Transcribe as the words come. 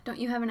Don't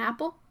you have an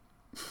apple?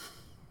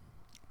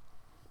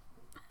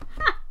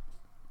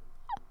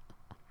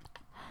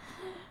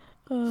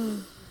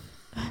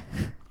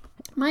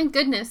 My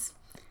goodness.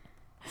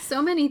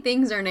 So many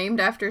things are named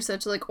after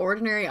such like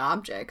ordinary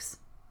objects.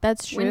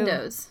 That's true.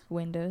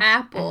 Windows.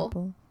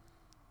 Apple.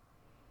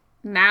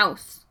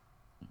 Mouse.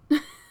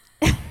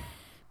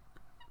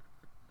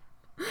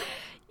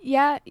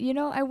 Yeah, you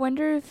know, I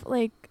wonder if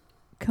like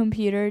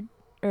computer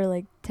or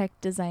like tech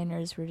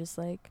designers were just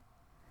like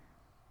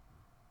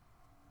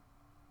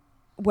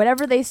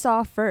whatever they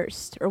saw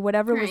first or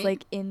whatever was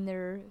like in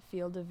their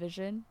field of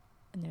vision,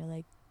 and they're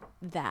like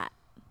that.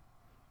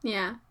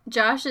 Yeah.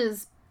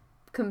 Josh's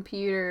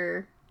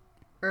computer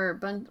or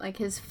like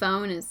his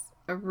phone is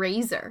a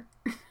razor.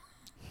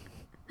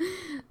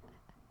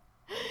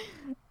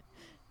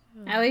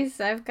 At least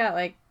I've got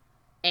like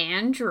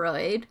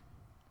Android,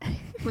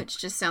 which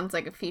just sounds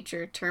like a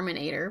future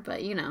Terminator,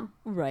 but you know.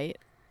 Right.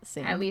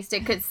 Same. At least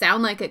it could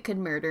sound like it could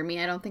murder me.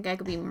 I don't think I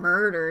could be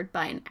murdered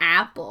by an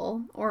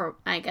apple, or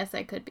I guess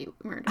I could be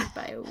murdered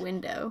by a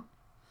window.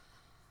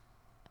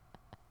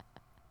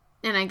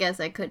 And I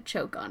guess I could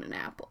choke on an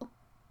apple.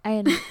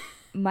 And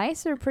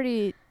mice are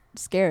pretty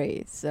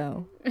scary,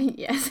 so.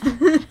 Yes.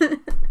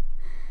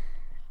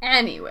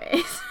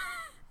 Anyways.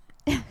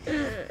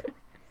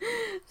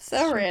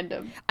 So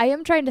random. I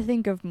am trying to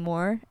think of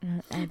more.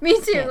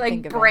 Me too,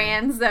 like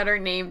brands that are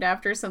named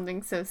after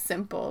something so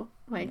simple.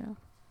 Like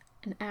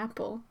an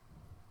apple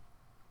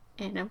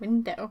and a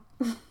window.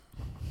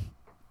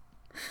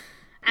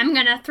 I'm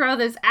gonna throw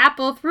this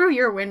apple through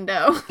your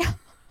window.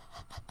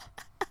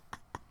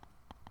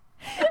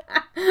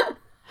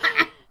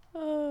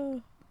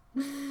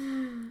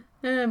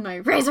 My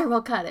razor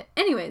will cut it.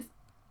 Anyways.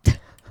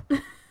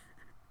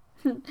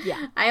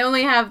 Yeah. I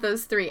only have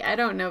those 3. I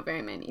don't know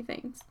very many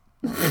things.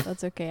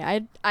 That's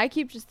okay. I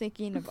keep just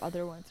thinking of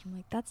other ones. I'm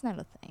like, that's not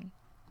a thing.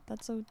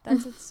 That's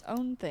its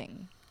own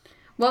thing.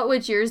 What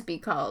would yours be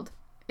called?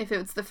 If it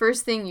was the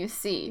first thing you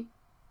see.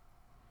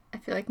 I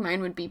feel like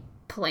mine would be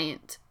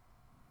plant.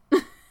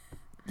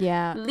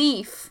 Yeah.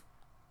 Leaf.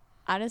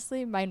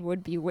 Honestly, mine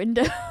would be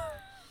window.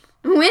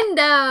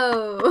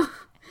 Window.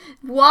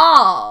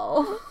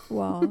 Wall.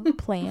 Wall.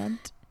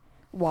 Plant.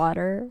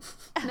 Water.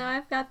 No,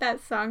 I've got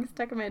that song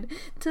stuck in my head.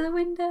 To the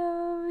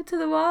window, to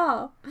the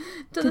wall,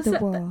 to the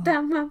wall,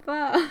 down my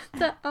ball,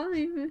 to all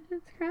you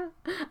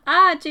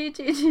ah, gee.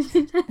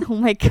 Oh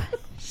my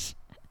gosh.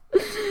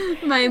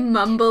 My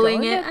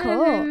mumbling it. To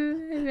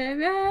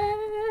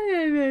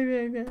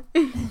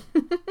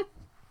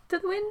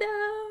the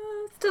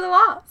windows, to the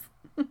walls.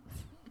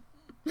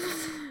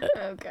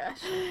 Oh gosh.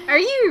 Are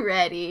you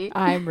ready?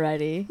 I'm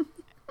ready.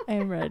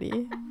 I'm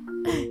ready.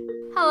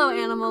 Hello,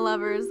 animal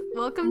lovers.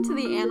 Welcome to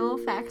the Animal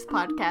Facts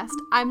Podcast.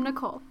 I'm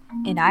Nicole.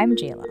 And I'm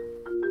Jayla.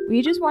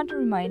 We just want to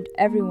remind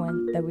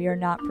everyone that we are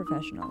not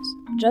professionals,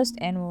 just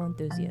animal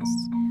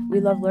enthusiasts. We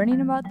love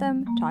learning about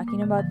them,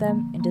 talking about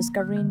them, and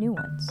discovering new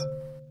ones.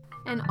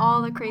 And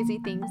all the crazy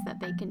things that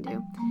they can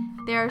do.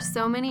 There are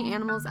so many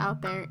animals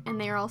out there, and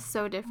they are all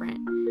so different.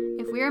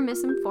 If we are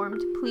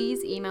misinformed,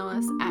 please email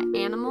us at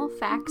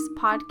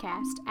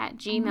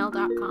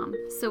animalfactspodcast@gmail.com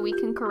so we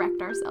can correct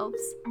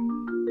ourselves.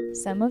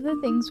 Some of the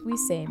things we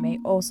say may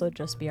also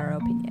just be our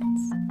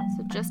opinions.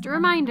 So just a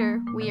reminder,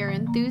 we are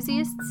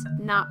enthusiasts,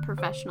 not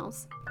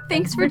professionals.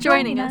 Thanks for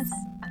joining us.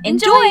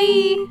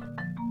 Enjoy!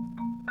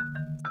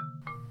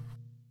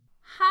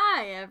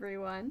 Hi,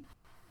 everyone.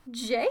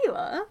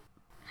 Jayla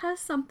has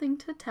something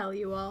to tell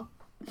you all.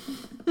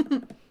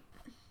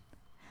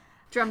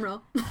 Drum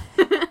roll.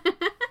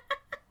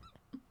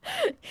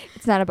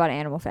 It's not about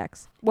animal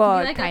facts.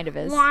 Well, like it kind of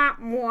is. Mwah,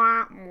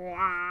 mwah,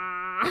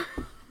 mwah.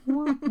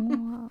 Mwah,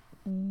 mwah,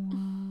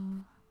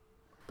 mwah.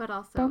 But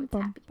also Bum, it's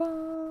bum, happy.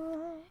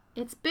 bum.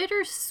 It's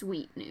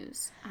bittersweet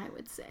news, I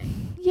would say.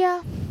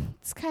 Yeah,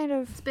 it's kind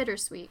of. It's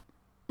bittersweet.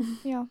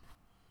 Yeah,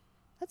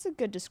 that's a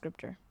good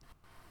descriptor.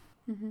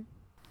 Mm-hmm.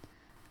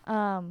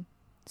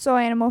 So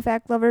animal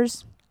fact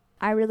lovers,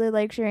 I really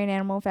like sharing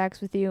animal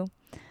facts with you,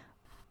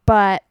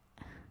 but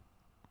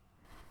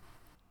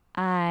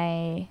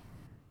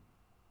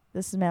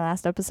this is my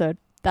last episode.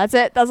 That's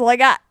it. That's all I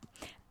got.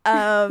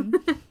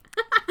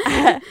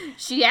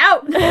 She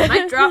out.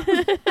 Mic drop.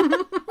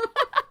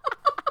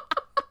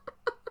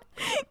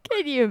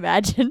 Can you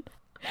imagine?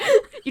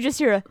 You just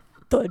hear a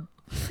thud.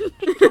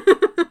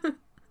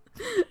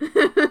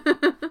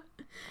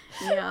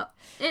 Yep.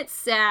 It's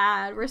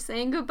sad. We're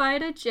saying goodbye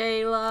to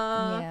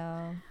Jayla.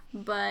 Yeah.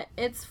 But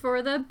it's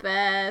for the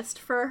best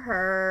for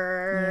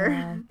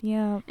her.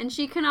 Yeah. And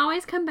she can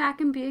always come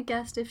back and be a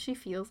guest if she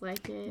feels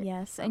like it.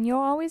 Yes, and you'll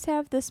always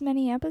have this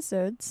many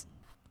episodes.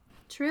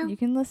 True. You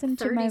can listen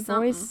to my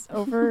 30-something. voice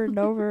over and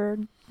over,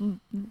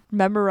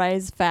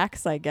 memorize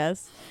facts, I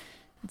guess.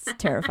 It's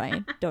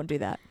terrifying. Don't do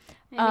that.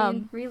 I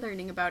mean,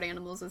 relearning about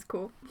animals is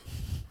cool.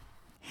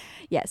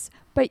 Yes,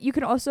 but you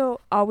can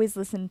also always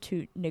listen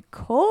to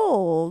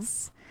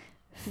Nicole's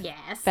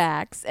Yes.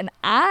 facts, and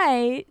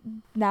I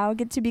now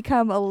get to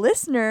become a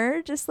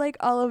listener, just like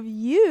all of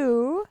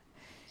you.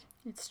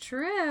 It's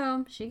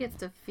true. She gets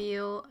to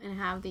feel and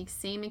have the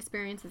same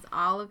experience as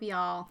all of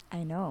y'all.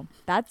 I know.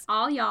 That's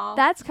all y'all.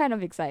 That's kind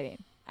of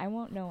exciting. I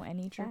won't know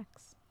any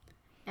facts.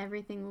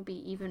 Everything will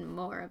be even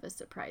more of a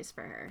surprise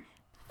for her.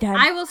 Dun,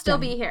 I will still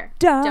dun, be here.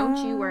 dun.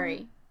 Don't you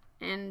worry.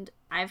 And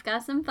I've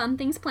got some fun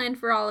things planned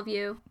for all of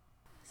you.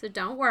 So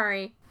don't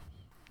worry.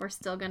 We're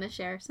still going to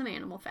share some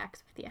animal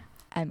facts with you.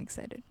 I'm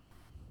excited.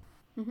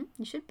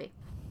 You should be.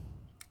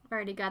 I've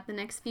already got the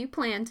next few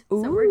planned,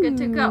 so we're good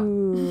to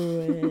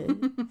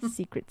go.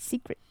 Secrets.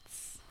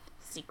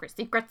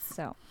 Secrets.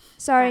 So,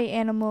 sorry,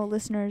 animal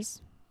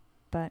listeners,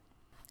 but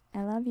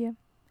I love you.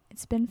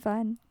 It's been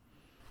fun.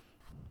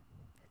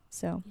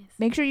 So,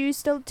 make sure you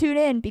still tune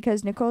in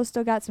because Nicole's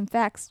still got some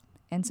facts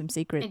and some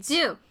secrets. I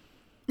do.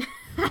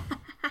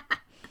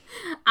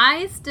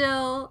 I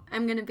still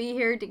am going to be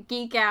here to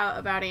geek out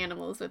about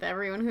animals with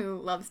everyone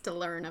who loves to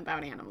learn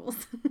about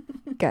animals.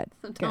 Good.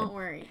 So don't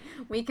worry.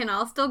 We can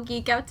all still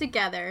geek out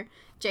together.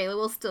 Jayla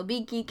will still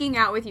be geeking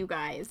out with you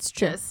guys. It's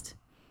true. Just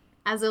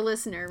as a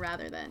listener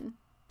rather than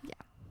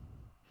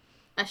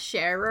a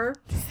sharer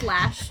 /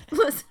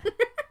 listener.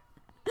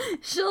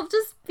 She'll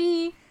just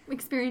be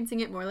experiencing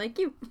it more like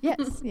you.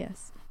 Yes.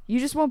 You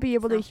just won't be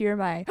able to hear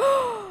my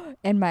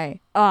and my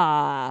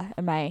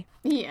and my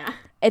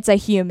it's a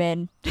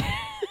human.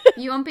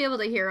 You won't be able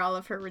to hear all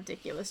of her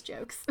ridiculous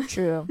jokes.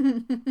 True.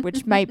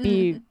 Which might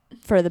be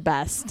for the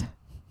best.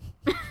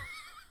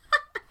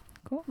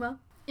 Cool. Well,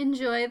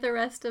 enjoy the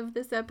rest of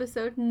this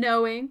episode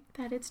knowing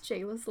that it's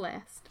Jayla's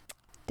last.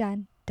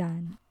 Dun,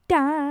 dun,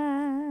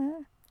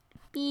 dun.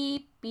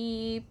 Beep,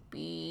 beep,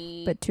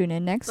 beep. But tune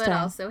in next time. But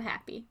also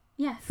happy.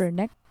 Yes. For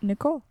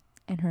Nicole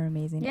and her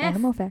amazing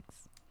animal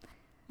facts.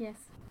 Yes.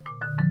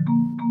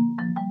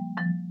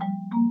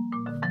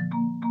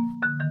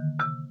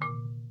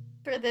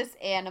 For this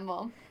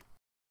animal.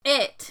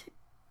 It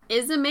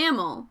is a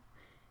mammal.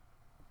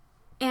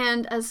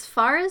 And as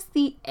far as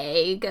the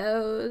A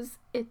goes,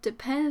 it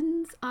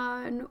depends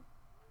on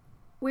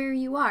where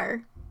you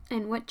are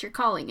and what you're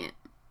calling it.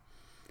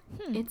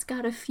 It's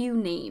got a few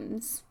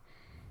names.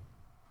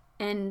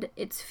 And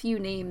its few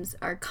names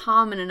are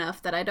common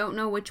enough that I don't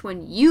know which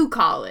one you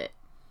call it.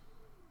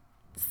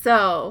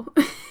 So.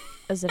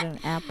 Is it an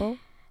apple?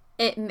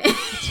 It may.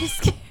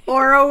 Just kidding.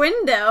 Or a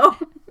window.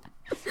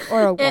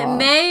 Or a wall. It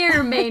may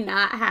or may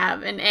not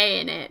have an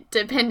A in it,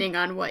 depending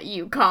on what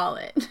you call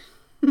it.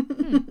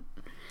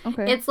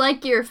 Okay. It's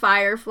like your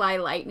firefly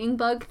lightning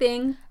bug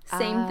thing.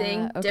 Same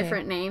thing, okay.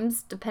 different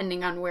names,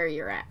 depending on where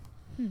you're at.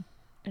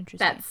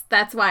 Interesting.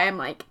 That's why I'm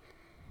like,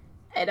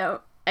 I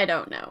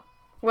don't know.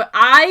 What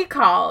I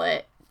call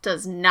it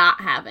does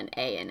not have an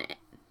A in it.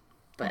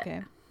 But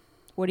okay.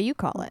 What do you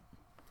call it?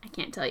 I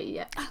can't tell you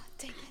yet. Oh,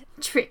 dang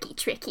it.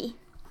 Tricky.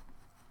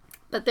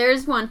 But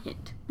there's one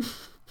hint.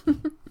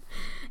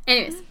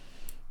 Anyways,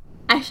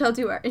 I shall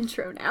do our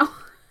intro now.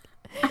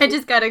 I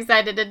just got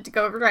excited to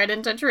go right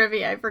into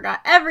trivia. I forgot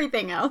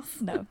everything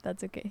else. No,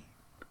 that's okay.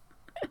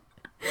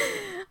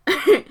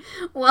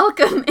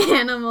 Welcome,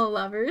 animal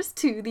lovers,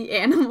 to the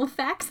Animal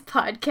Facts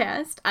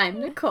Podcast.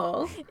 I'm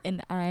Nicole.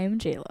 And I'm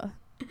Jayla.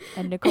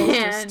 And Nicole's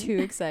just too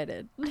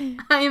excited.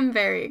 I am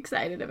very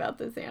excited about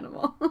this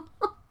animal.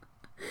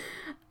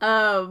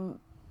 But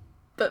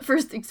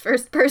first things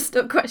first,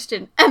 personal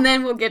question, and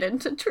then we'll get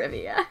into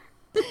trivia.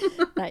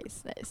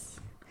 Nice.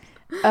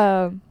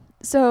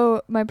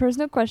 So my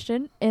personal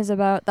question is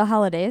about the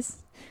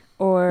holidays,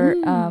 or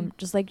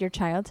just like your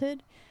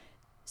childhood.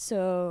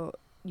 So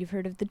you've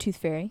heard of the Tooth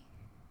Fairy.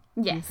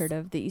 Yes. You've heard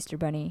of the Easter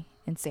Bunny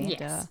and Santa.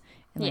 Yes.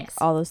 And like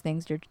all those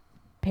things your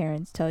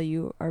parents tell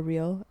you are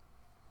real,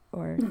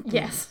 or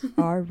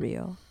are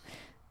real.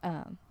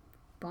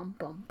 Bum,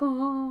 bum,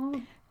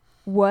 bum.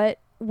 What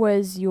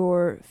was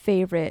your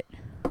favorite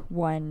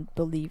one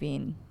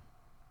believing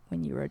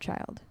when you were a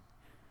child?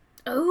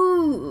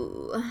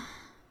 Oh.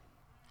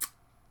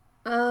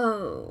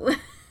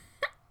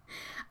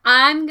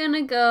 I'm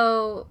gonna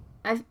go.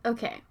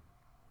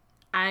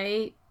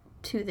 I,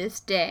 to this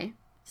day,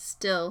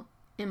 still,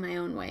 in my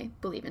own way,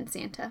 believe in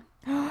Santa.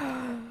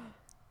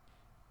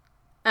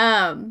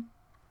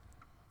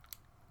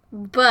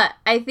 But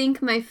I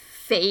think my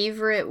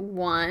favorite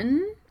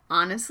one,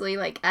 honestly,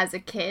 like, as a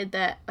kid,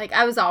 that, like,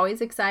 I was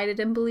always excited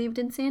and believed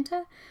in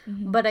Santa,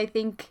 but I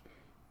think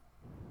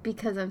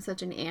because I'm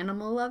such an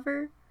animal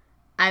lover,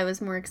 I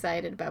was more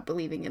excited about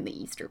believing in the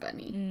Easter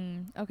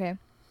Bunny. Okay.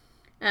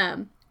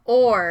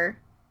 Or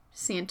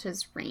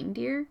Santa's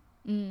reindeer,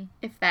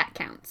 if that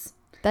counts.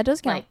 That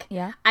does count. Like,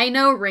 yeah. I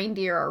know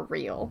reindeer are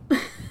real.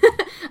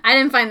 I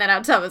didn't find that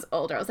out till I was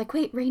older. I was like,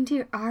 wait,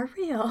 reindeer are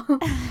real.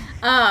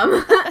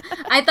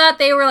 I thought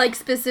they were, like,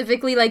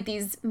 specifically, like,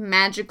 these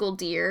magical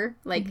deer.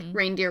 Like,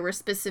 reindeer were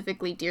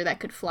specifically deer that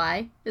could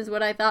fly, is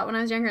what I thought when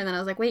I was younger. And then I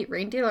was like, wait,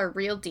 reindeer are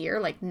real deer?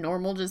 Like,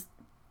 normal just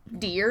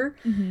deer?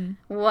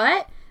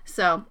 What?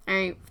 So,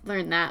 I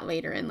learned that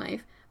later in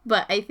life.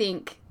 But I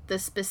think the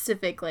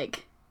specific,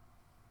 like,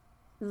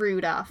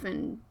 Rudolph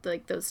and,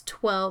 like, those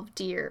 12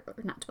 deer, or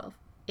not 12,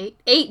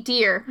 8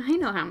 deer. I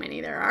know how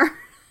many there are.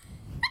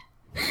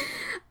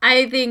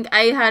 I think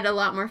I had a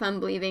lot more fun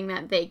believing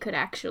that they could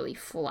actually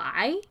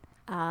fly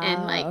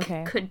and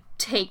like could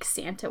take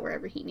Santa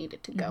wherever he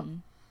needed to go.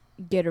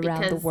 Get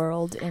around the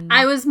world in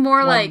I was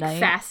more like night.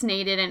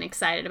 fascinated and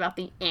excited about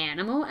the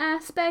animal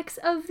aspects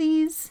of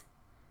these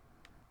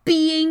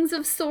beings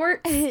of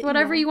sorts,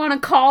 whatever you want to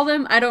call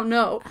them. I don't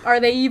know. Are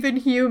they even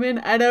human?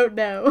 I don't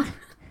know.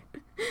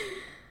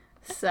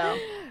 So,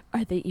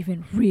 are they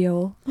even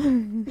real?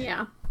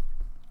 Yeah.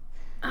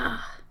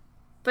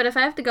 But if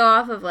I have to go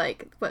off of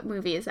like what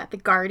movie is that? The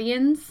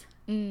Guardians?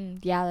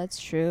 Yeah,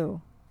 that's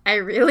true. I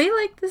really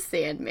like the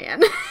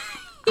Sandman.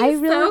 I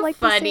really so like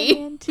funny. the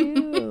Sandman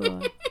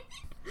too.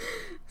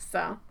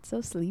 So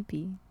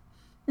sleepy.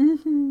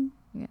 Mm-hmm.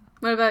 Yeah.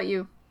 What about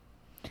you?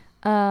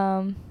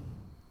 I,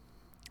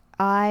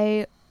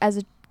 as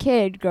a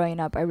kid growing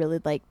up, I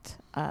really liked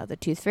the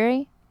Tooth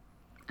Fairy.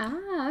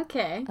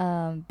 Okay.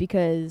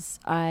 Because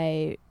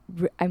I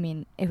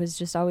mean, it was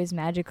just always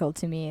magical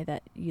to me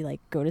that you like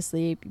go to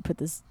sleep, you put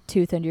this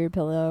tooth under your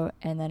pillow,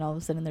 and then all of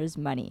a sudden there's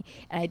money.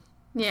 And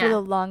for the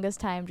longest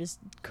time, just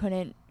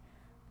couldn't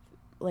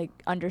like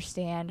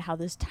understand how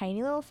this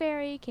tiny little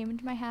fairy came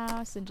into my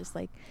house and just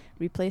like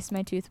replaced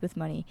my tooth with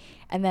money.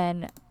 And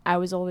then I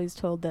was always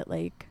told that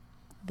like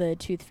the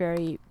Tooth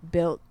Fairy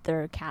built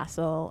their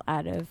castle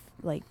out of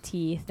like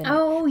teeth, and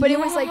it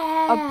was like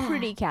a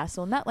pretty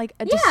castle, not like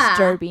a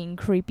disturbing,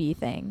 creepy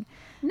thing.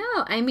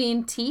 No, I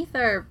mean teeth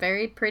are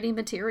very pretty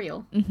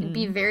material. It'd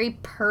be very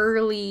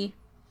pearly,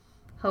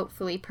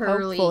 hopefully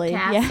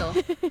castle.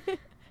 Yeah.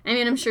 I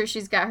mean, I'm sure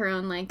she's got her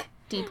own like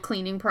deep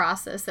cleaning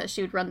process that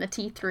she would run the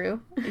teeth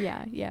through.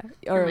 Yeah.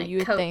 Or and, like,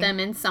 you coat think them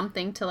in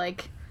something to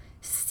like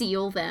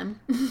seal them.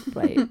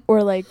 Right.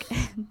 Or like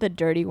the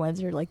dirty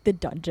ones are like the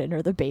dungeon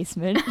or the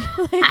basement.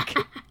 Like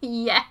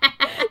yeah.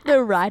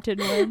 The rotten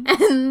ones.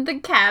 And the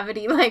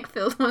cavity like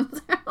filled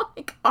ones are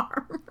like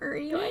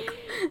armory. Like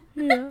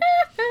yeah.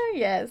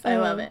 Yes, I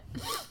love it.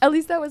 At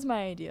least that was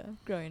my idea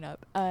growing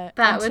up.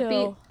 That would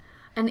be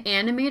an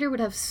animator would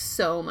have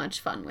so much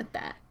fun with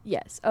that.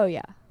 Yes. Oh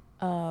yeah.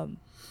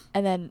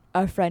 And then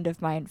a friend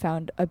of mine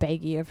found a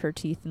baggie of her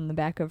teeth in the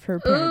back of her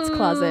parents'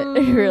 closet.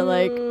 And we were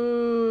like,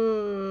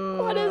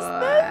 what is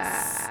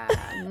this?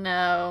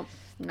 No.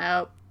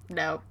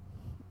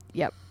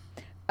 Yep.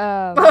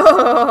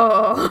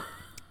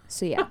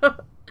 So yeah.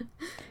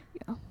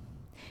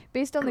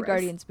 Based on the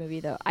Guardians movie,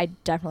 though, I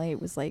definitely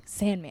was like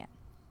Sandman.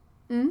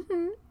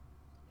 Mm-hmm.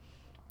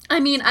 I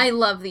mean, I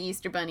love the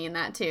Easter Bunny in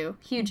that too.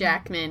 Hugh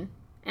Jackman,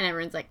 and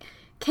everyone's like,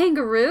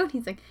 kangaroo? And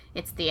he's like,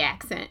 it's the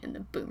accent and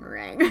the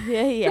boomerang.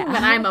 Yeah.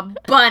 But I'm a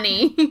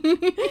bunny.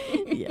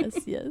 Yes.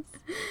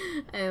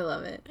 I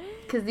love it.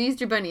 Because the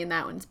Easter Bunny in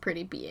that one's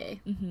pretty BA.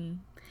 Mm-hmm.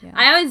 Yeah.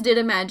 I always did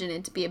imagine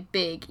it to be a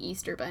big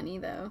Easter Bunny,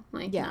 though.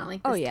 Like, not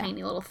like this yeah.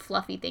 tiny little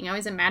fluffy thing. I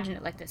always imagined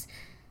it like this,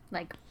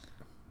 like,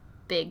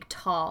 big,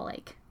 tall,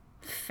 like,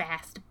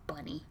 fast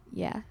bunny.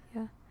 Yeah.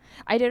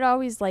 I did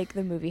always like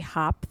the movie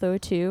Hop, though,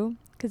 too.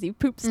 Because he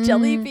poops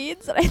jelly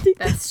beans, and I think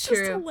that's true.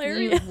 Just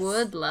hilarious. You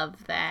would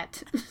love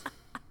that.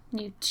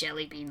 You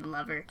jelly bean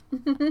lover.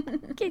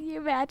 Can you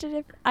imagine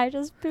if I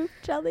just pooped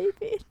jelly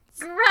beans?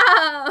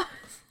 Gross!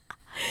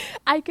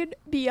 I could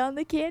be on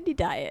the candy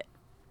diet.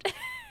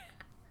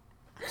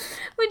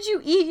 Would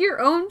you eat your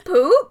own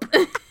poop?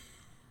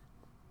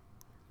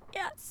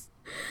 Yes.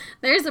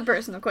 There's a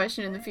personal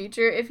question in the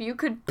future. If you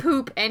could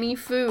poop any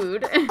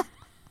food,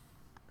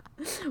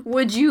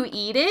 would you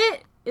eat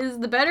it? Is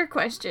the better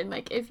question.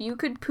 Like, if you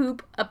could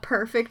poop a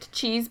perfect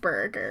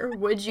cheeseburger,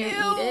 would you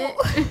eat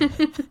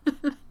it?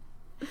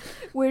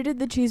 Where did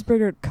the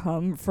cheeseburger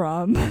come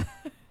from?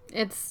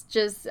 It's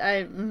just,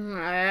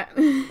 where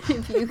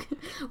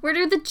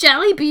do the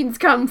jelly beans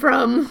come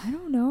from? I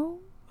don't know.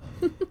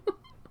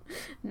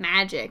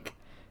 Magic.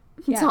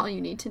 That's all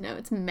you need to know.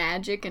 It's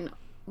magic and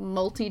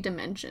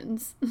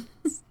multi-dimensions.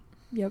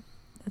 Yep,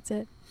 that's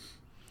it.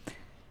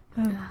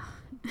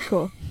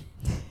 Cool.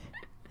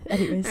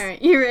 Anyways. All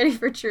right, you ready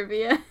for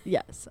trivia?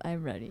 Yes,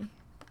 I'm ready.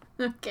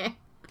 Okay.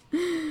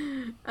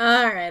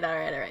 All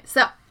right.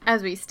 So,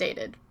 as we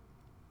stated,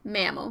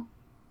 mammal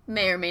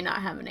may or may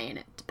not have an A in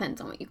it.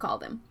 Depends on what you call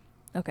them.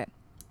 Okay.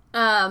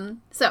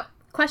 So,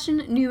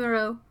 question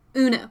numero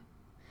uno.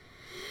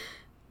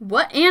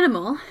 What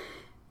animal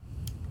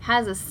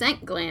has a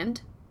scent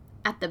gland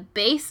at the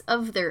base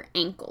of their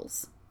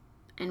ankles?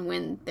 And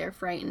when they're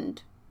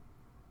frightened,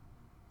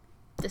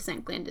 the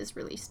scent gland is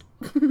released.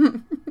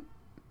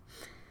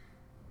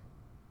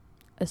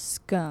 A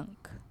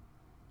skunk.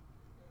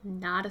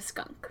 Not a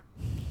skunk.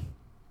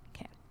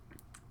 Okay.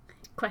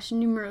 Question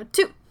numero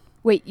two.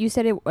 Wait, you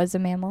said it was a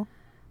mammal?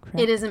 Correct?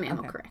 It is a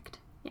mammal, correct.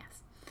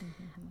 Yes.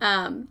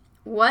 Mm-hmm.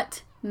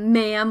 What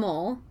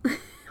animal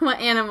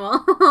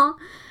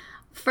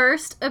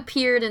first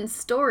appeared in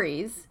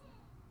stories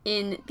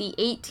in the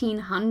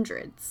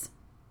 1800s?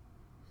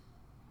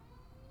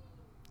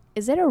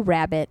 Is it a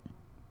rabbit?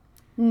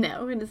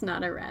 No, it is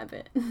not a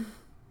rabbit.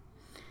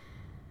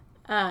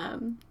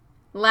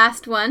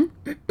 Last one.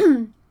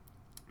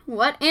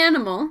 What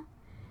animal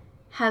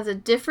has a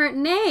different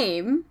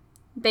name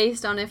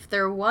based on if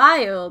they're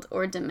wild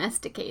or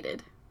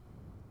domesticated?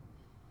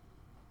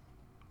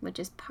 which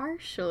is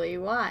partially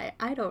why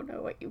I don't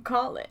know what you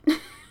call it.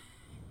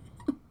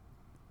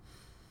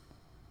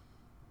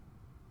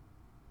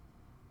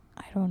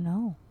 I don't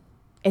know.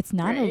 It's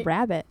not a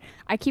rabbit.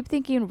 I keep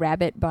thinking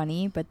rabbit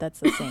bunny, but that's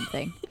the same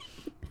thing.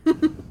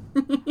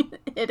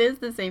 It is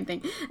the same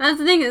thing. That's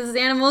the thing, is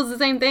this animal is the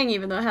same thing,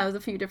 even though it has a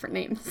few different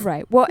names.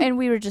 Right. Well, and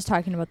we were just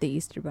talking about the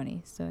Easter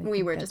bunny. So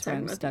we were just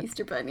talking about the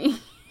Easter bunny.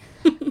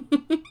 I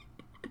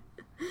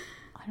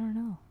don't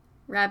know.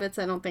 Rabbits,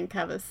 I don't think,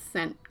 have a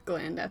scent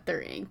gland at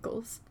their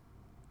ankles.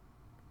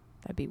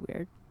 That'd be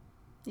weird.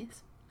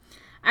 Yes.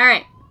 All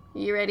right.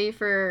 You ready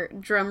for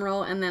drum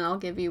roll? And then I'll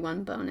give you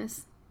one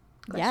bonus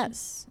question.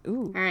 Yes.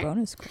 Ooh, all right.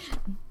 Bonus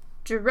question.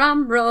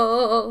 Drum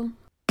roll.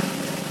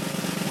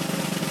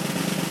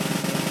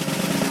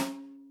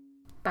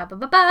 Ba ba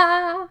ba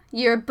ba.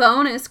 Your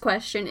bonus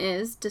question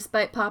is,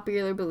 despite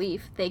popular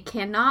belief, they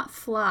cannot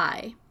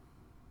fly.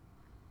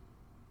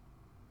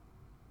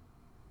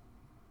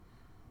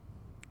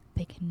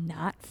 They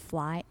cannot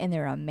fly, and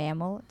they're a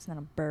mammal. It's not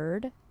a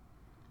bird.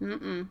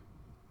 Mm-mm.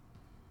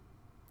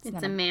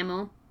 It's a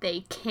mammal.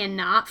 They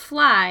cannot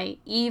fly,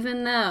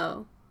 even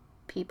though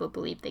people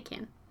believe they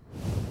can.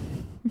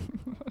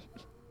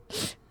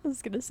 I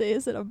was gonna say,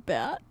 is it a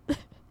bat?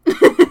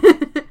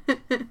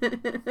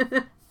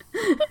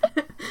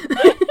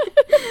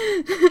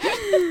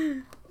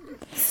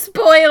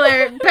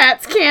 Spoiler,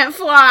 bats can't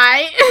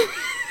fly.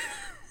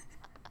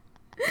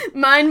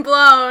 Mind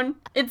blown.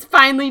 It's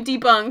finally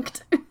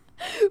debunked.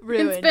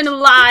 Ruined. It's been a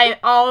lie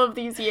all of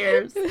these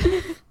years.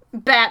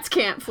 Bats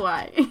can't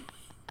fly.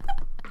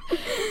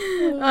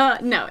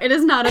 No, it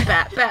is not a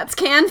bat. Bats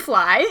can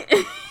fly.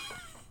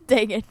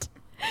 Dang it.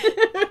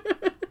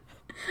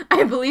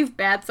 I believe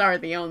bats are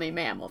the only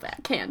mammal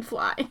that can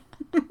fly.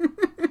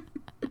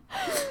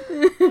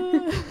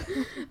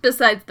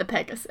 Besides the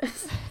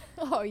Pegasus.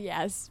 Oh,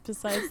 yes.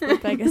 Besides the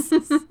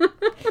Pegasus.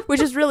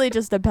 Which is really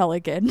just a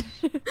pelican.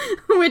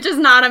 Which is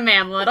not a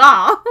mammal at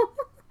all.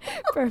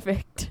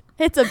 Perfect.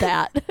 It's a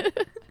bat.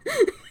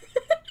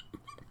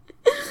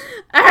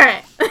 All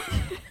right.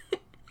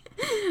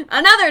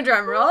 Another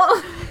drum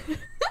roll.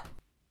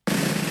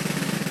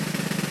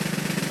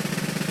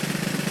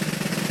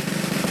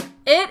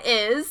 It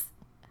is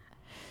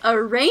a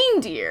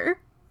reindeer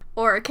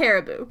or a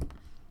caribou.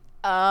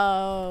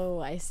 Oh,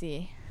 I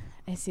see.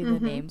 I see the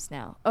names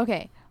now.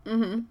 Okay.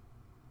 Mm-hmm.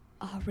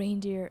 A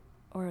reindeer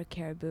or a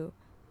caribou.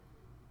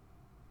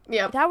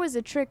 Yep. That was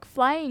a trick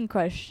flying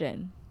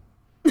question.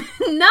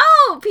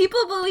 No!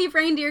 People believe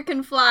reindeer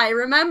can fly,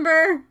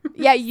 remember?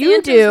 Yeah, you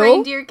Santa's do.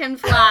 Reindeer can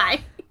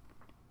fly.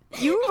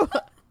 You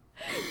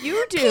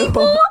do.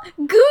 People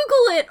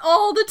Google it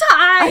all the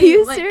time. Are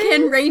you like, serious?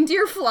 Can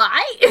reindeer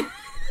fly?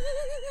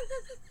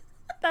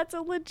 That's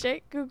a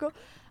legit Google.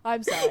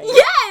 I'm sorry.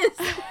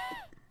 Yes!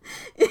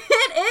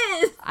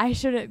 It is. I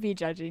shouldn't be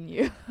judging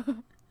you.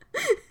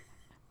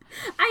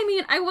 I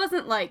mean, I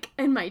wasn't, like,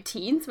 in my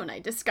teens when I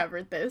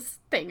discovered this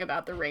thing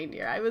about the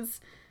reindeer. I was,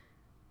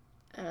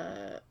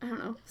 I don't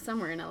know,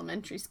 somewhere in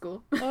elementary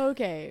school.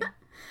 Okay.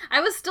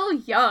 I was still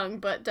young,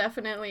 but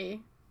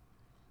definitely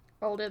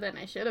older than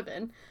I should have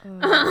been.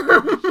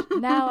 Oh,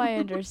 now I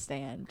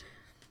understand.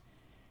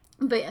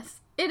 But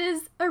yes, it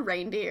is a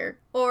reindeer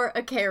or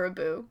a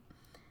caribou.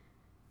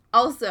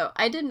 Also,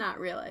 I did not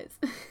realize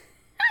I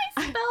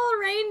spelled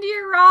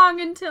reindeer wrong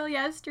until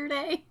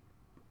yesterday.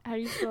 How do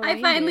you spell I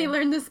reindeer? finally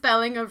learned the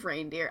spelling of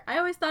reindeer. I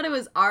always thought it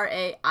was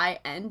R-A-I-N-D-E-E-R,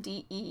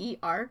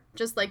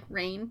 just like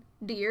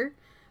reindeer.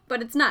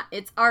 But it's not.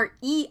 It's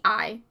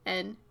R-E-I-N-D-E-E-R.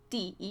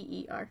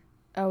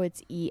 Oh,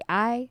 it's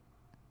E-I?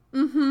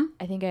 Mm-hmm.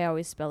 I think I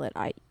always spell it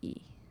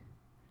I-E.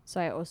 So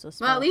I also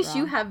spell Well, at least wrong.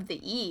 you have the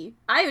E.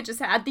 I just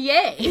had the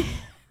A.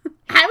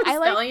 I was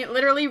spelling it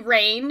literally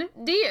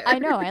reindeer. I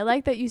know. I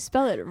like that you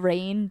spell it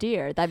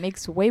reindeer. That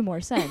makes way more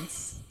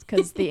sense.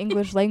 Because the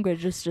English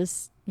language is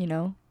just,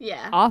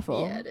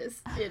 awful. Yeah, it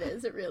is. It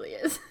is. It really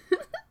is.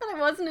 But it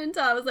wasn't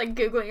until I was, like,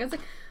 Googling. I was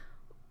like,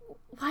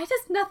 why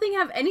does nothing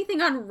have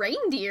anything on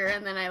reindeer?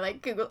 And then I,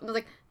 like, Googled. And I was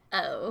like,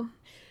 oh.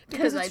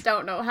 Because I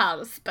don't know how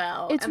to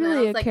spell. It's and really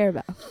then I was a like,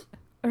 caribou.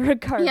 Or a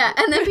caribou. Yeah,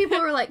 and then people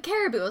were like,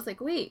 caribou. I was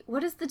like, wait,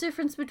 what is the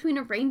difference between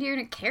a reindeer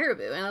and a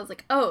caribou? And I was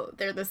like, oh,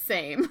 they're the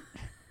same.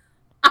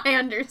 I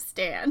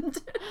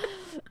understand.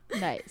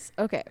 Nice.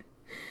 Okay.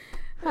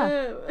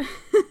 Huh.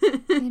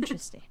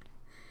 Interesting.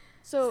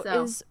 So,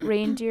 is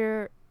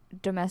reindeer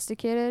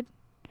domesticated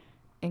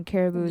and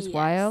caribou is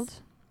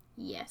wild?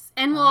 Yes.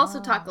 And we'll also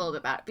talk a little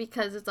bit about it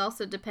because it's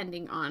also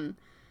depending on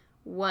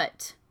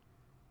what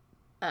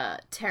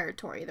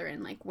territory they're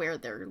in, like where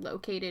they're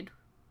located,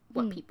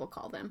 what people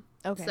call them.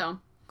 Okay. So,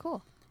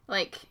 cool.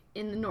 Like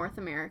in the North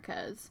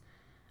America,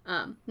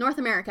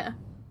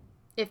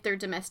 if they're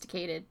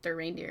domesticated, they're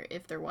reindeer.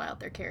 If they're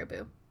wild, they're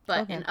caribou.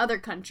 But in other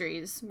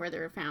countries where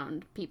they're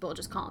found, people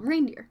just call them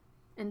reindeer.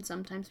 And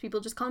sometimes people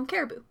just call them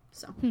caribou.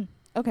 So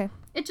okay.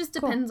 It just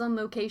depends on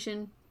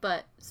location,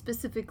 but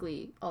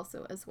specifically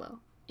also as well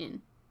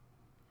in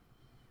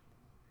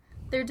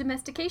their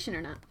domestication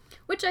or not,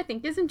 which I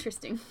think is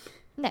interesting.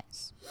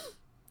 Nice.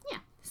 Yeah.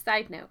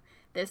 Side note.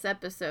 this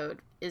episode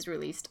is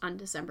released on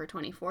December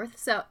 24th,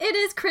 so it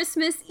is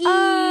Christmas Eve!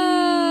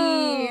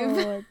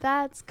 Oh,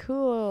 that's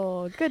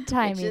cool. Good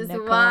timing, Which is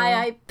Nicole. why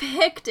I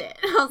picked it.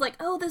 I was like,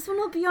 oh, this one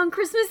will be on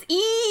Christmas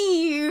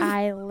Eve!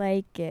 I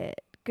like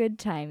it. Good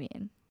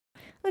timing.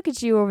 Look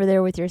at you over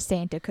there with your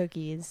Santa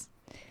cookies.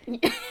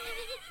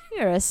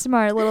 You're a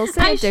smart little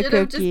Santa cookie. I should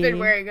have just been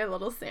wearing a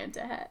little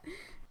Santa hat.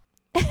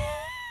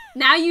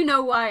 Now you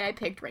know why I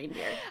picked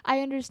reindeer. I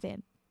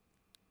understand.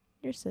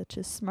 You're such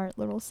a smart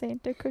little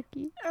Santa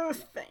cookie. Oh,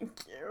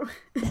 thank you.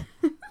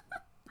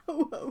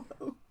 Ho, ho,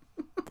 ho.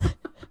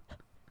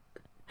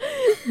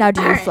 Now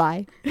do you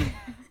fly?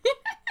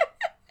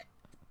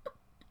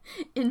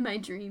 In my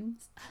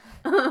dreams.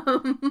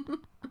 Alright,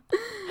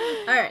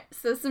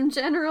 so some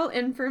general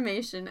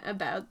information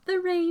about the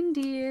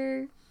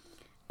reindeer.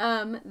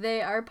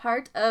 They are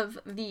part of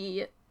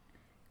the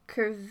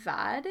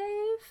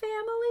Cervidae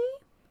family.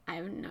 I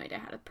have no idea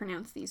how to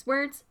pronounce these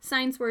words.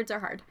 Science words are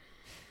hard.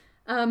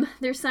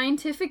 Their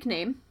scientific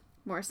name,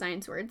 more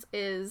science words,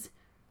 is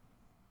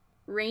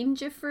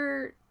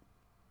Rangifer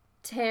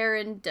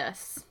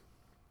tarandus.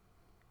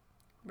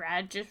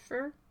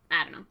 Rangifer?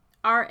 I don't know.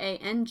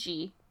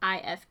 Rangifer.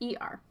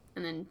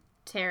 And then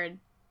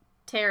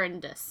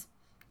tarandus.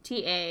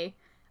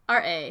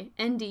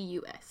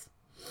 Tarandus.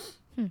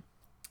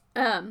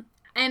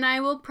 And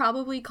I will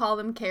probably call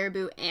them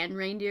caribou and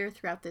reindeer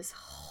throughout this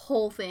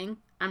whole thing.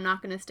 I'm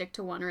not going to stick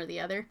to one or the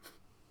other.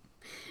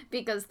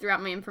 Because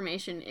throughout my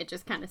information, it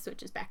just kind of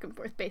switches back and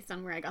forth based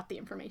on where I got the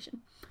information.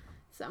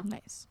 So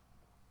nice.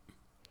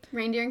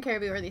 Reindeer and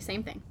caribou are the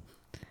same thing.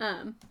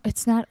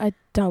 It's not a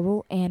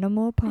double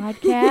animal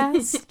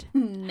podcast?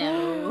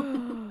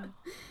 No.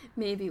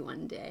 Maybe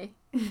one day.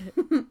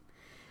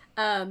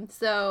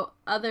 So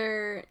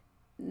other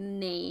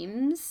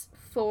names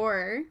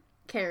for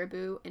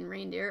caribou and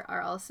reindeer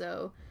are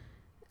also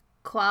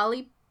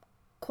Qualipu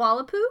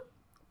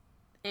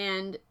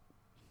and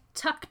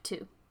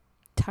Tuktu.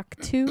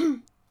 Tuktu?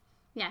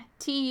 Yeah,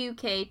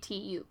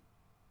 Tuktu.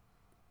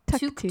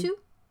 Tuktu.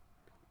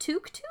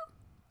 Tuktu?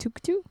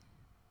 Tuktu?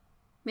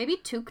 Maybe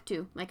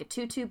Tuktu, like a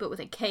tutu, but with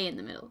a K in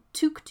the middle.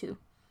 Tuktu.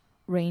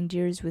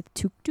 Reindeers with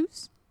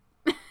tuktus?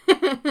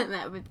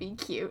 That would be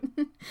cute.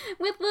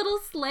 With little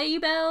sleigh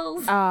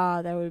bells.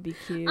 Ah, that would be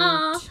cute.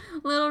 Aw,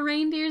 little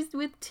reindeers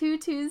with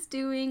tutus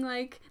doing,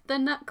 like, the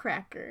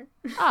Nutcracker.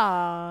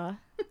 Ah.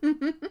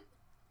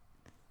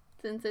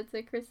 Since it's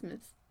a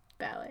Christmas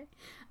ballet.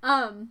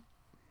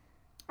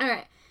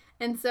 Alright.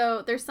 And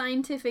so their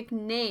scientific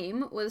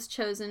name was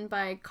chosen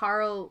by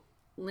Carl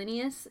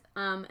Linnaeus,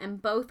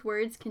 and both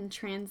words can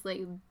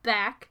translate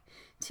back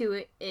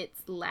to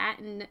its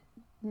Latin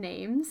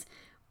names,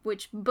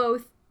 which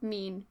both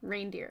mean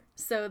reindeer.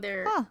 So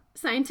their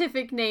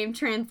scientific name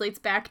translates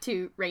back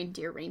to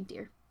reindeer.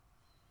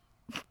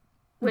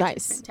 Which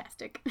nice. Is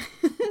fantastic.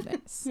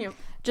 Nice. Yep.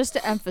 Just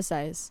to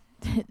emphasize,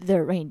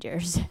 they're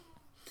reindeers.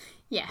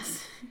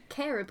 Yes.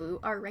 Caribou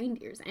are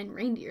reindeers, and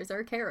reindeers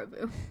are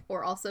caribou.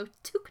 Or also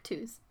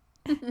tuktus.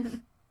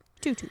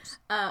 Tutus.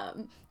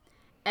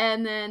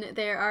 And then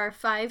there are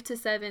 5 to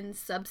 7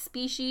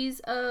 subspecies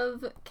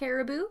of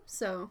caribou,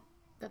 so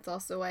that's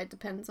also why it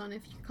depends on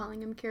if you're calling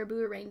them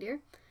caribou or reindeer.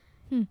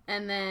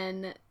 And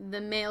then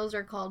the males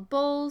are called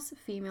bulls,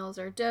 females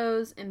are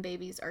does, and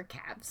babies are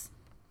calves.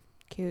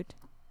 Cute.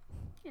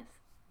 Yes.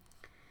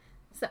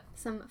 So,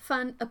 some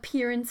fun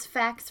appearance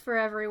facts for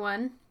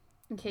everyone,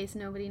 in case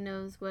nobody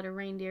knows what a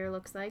reindeer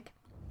looks like.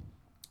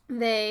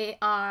 They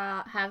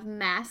have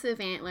massive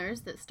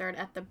antlers that start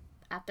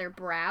at their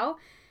brow,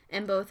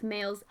 and both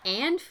males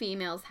and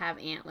females have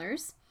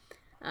antlers.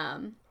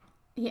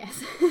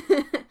 Yes.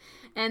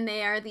 And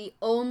they are the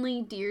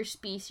only deer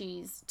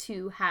species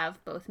to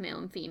have both male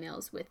and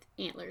females with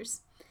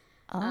antlers.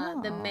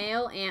 The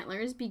male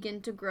antlers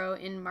begin to grow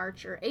in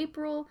March or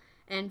April,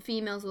 and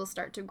females will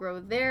start to grow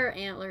their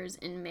antlers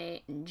in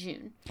May and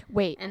June.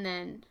 Wait. And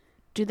then...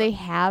 Do they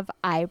have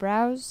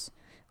eyebrows?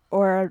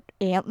 Or are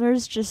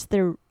antlers just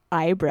their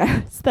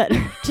eyebrows that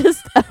are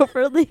just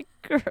overly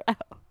grown?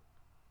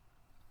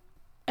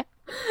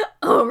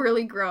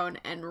 Overly grown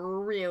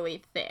and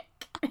really thick.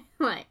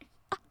 Like,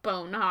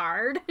 bone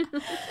hard.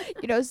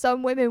 You know,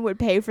 some women would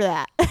pay for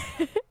that.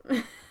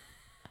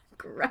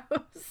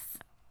 Gross.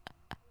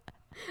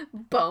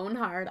 Bone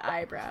hard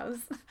eyebrows.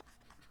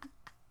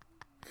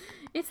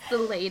 It's the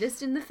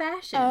latest in the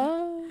fashion.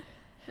 Oh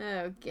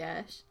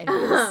gosh.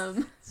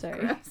 Sorry.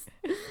 Gross.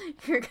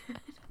 You're good.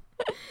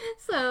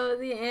 So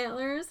the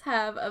antlers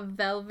have a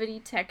velvety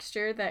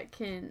texture that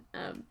can,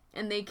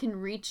 and they can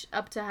reach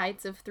up to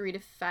heights of 3 to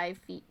 5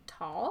 feet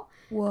tall.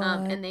 What?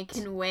 And they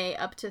can weigh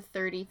up to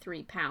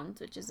 33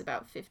 pounds, which is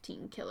about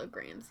 15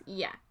 kilograms.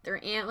 Yeah,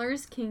 their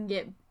antlers can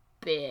get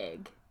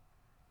big.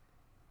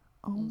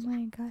 Oh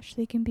my gosh,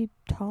 they can be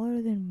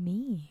taller than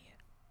me.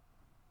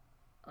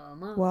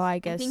 Almost. Well, I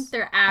guess. I think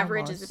their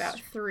average is about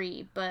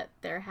 3, but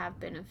there have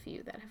been a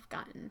few that have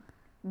gotten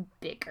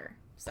bigger.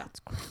 So. That's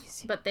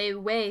crazy. But they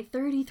weigh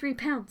 33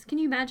 pounds. Can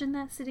you imagine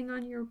that sitting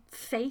on your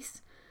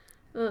face?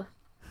 Ugh.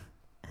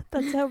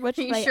 That's how much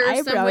Are you my sure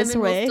eyebrows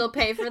some women weigh. will still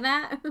pay for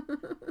that?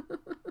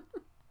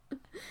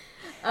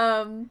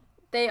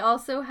 They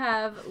also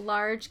have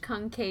large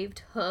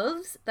concaved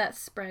hooves that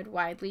spread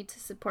widely to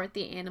support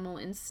the animal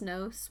in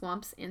snow,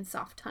 swamps, and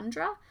soft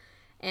tundra.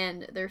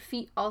 And their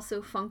feet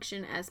also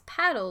function as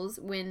paddles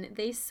when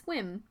they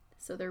swim.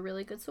 So they're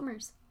really good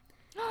swimmers.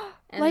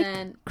 And like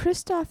then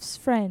Kristoff's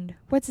friend.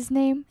 What's his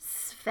name?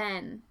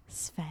 Sven.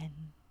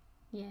 Sven.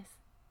 Yes.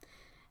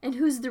 And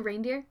who's the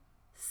reindeer?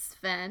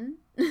 Sven.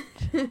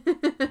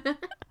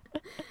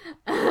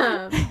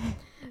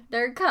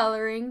 Their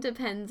coloring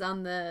depends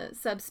on the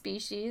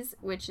subspecies,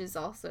 which is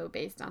also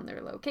based on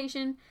their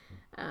location.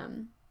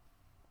 And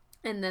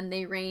then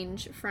they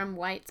range from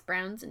whites,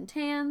 browns, and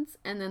tans.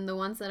 And then the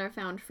ones that are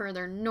found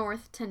further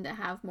north tend to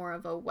have more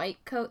of a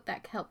white coat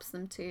that helps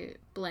them to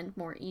blend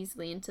more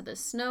easily into the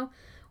snow,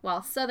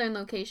 while southern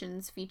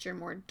locations feature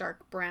more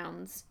dark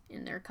browns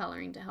in their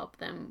coloring to help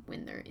them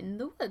when they're in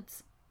the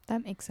woods.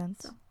 That makes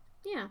sense. So,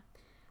 yeah.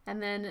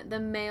 And then the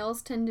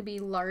males tend to be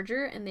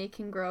larger, and they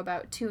can grow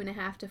about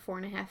 2.5 to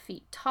 4.5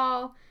 feet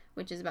tall,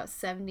 which is about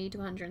 70 to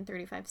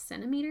 135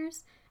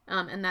 centimeters.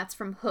 And that's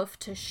from hoof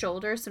to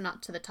shoulder, so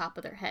not to the top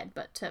of their head,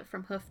 but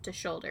from hoof to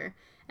shoulder.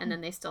 And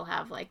then they still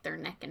have like their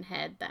neck and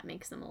head that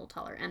makes them a little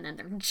taller, and then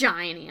their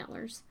giant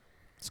antlers.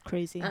 It's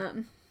crazy.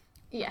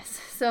 Yes,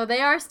 so they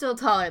are still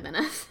taller than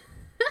us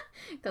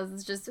because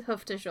it's just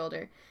hoof to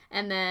shoulder.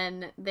 And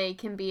then they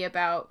can be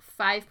about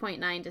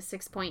 5.9 to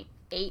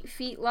 6.8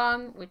 feet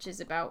long, which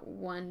is about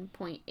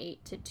 1.8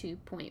 to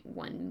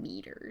 2.1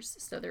 meters.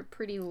 So they're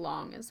pretty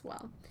long as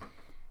well.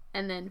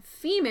 And then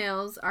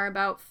females are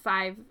about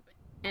 5.5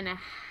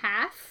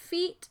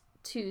 feet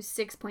to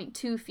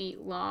 6.2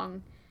 feet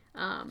long.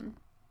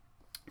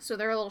 So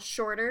they're a little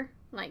shorter,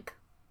 like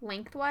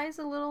lengthwise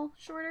a little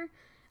shorter.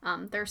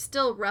 They're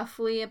still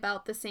roughly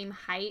about the same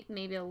height,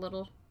 maybe a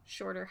little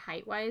shorter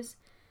height-wise.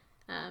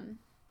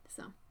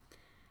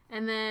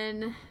 And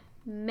then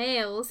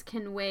males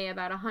can weigh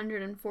about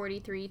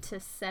 143 to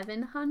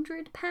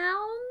 700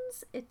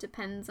 pounds. It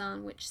depends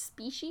on which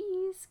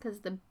species,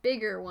 because the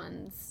bigger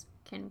ones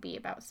can be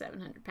about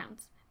 700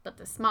 pounds, but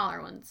the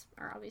smaller ones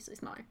are obviously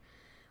smaller,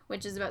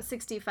 which is about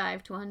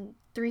 65 to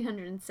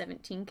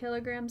 317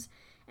 kilograms.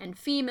 And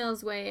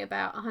females weigh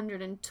about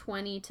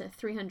 120 to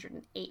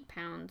 308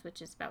 pounds, which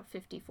is about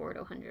 54 to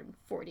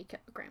 140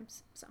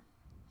 kilograms. So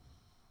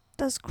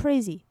that's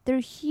crazy. They're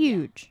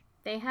huge. Yeah.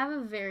 They have a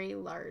very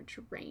large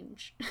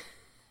range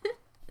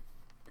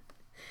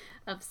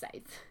of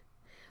size.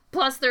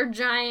 Plus their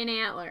giant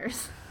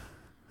antlers.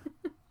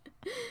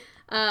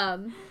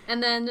 And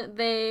then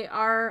they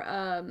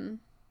are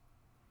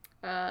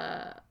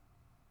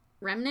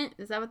remnant,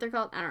 is that what they're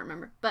called? I don't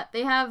remember. But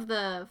they have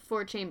the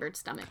 4-chambered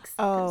stomachs.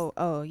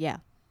 Oh, yeah.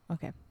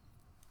 Okay.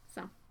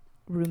 So.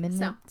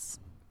 Ruminants?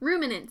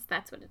 Ruminants,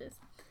 that's what it is.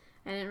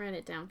 I didn't write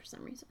it down for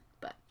some reason.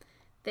 But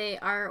they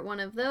are one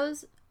of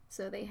those,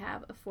 so they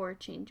have a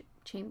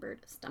 4-chambered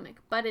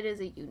stomach. But it is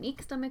a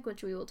unique stomach,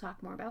 which we will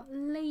talk more about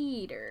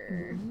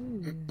later.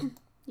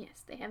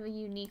 Yes, they have a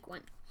unique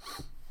one.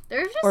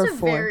 They're just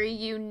very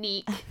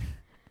unique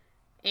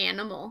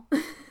animal.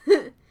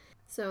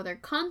 So their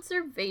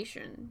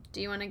conservation.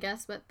 Do you want to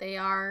guess what they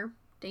are?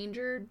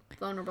 Endangered,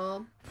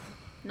 vulnerable,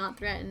 not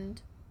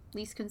threatened,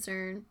 least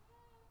concern.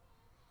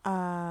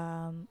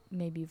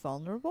 Maybe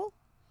vulnerable?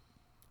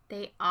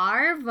 They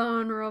are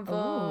vulnerable.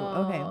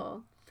 Oh,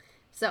 okay.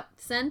 So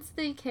since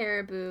the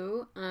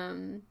caribou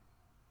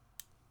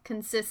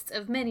consists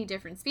of many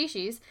different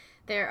species,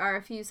 there are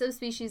a few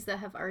subspecies that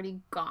have already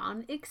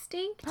gone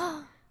extinct.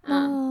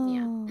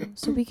 Yeah.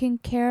 So we can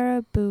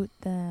caribou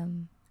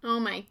them. Oh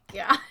my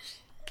gosh.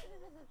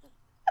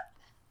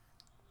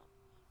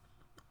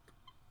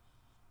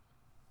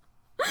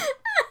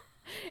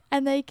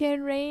 And they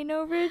can reign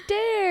over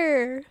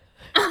deer.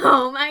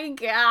 Oh my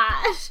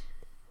gosh.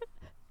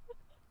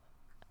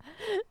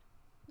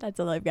 That's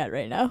all I've got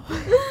right now.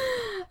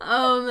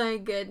 Oh my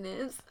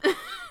goodness.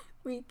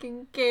 We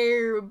can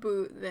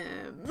caribou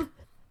them.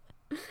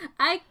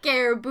 I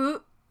caribou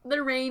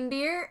the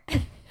reindeer.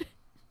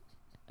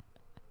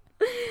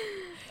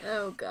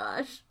 Oh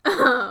gosh.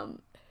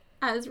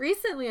 As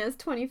recently as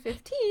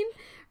 2015,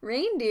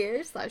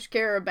 reindeer /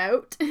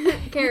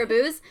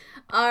 caribous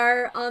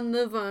are on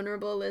the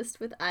vulnerable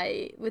list with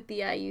the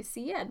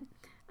IUCN.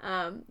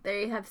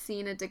 They have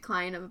seen a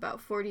decline of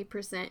about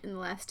 40% in the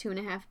last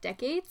 2.5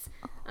 decades.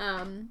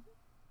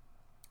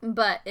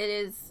 But it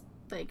is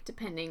like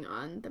depending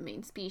on the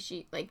main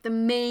species, like the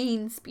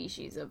main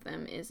species of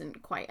them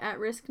isn't quite at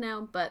risk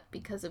now, but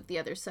because of the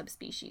other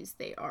subspecies,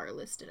 they are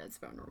listed as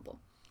vulnerable.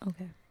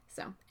 Okay.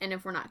 So, and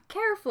if we're not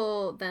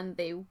careful, then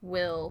they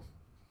will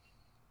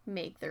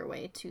make their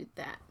way to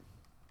that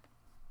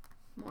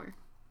more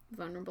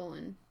vulnerable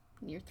and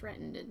near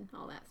threatened and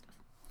all that stuff.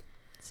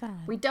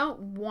 Sad. We don't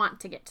want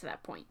to get to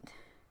that point.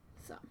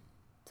 So,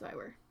 that's why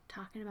we're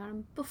talking about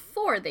them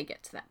before they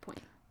get to that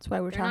point. That's why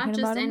we're They're talking about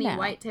them now. not just any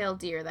white-tailed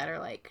deer that are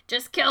like,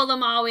 just kill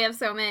them all, we have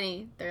so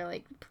many. They're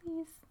like,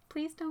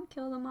 please don't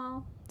kill them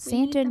all.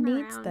 Santa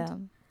needs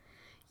them.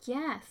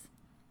 Yes.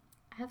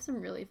 I have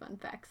some really fun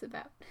facts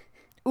about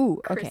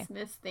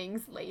Christmas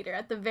things later.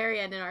 At the very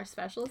end in our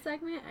special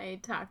segment, I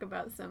talk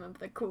about some of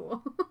the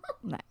cool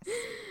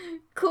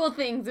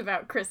things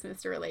about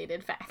Christmas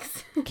related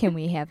facts. Can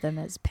we have them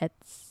as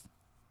pets?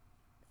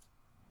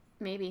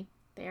 Maybe.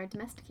 They are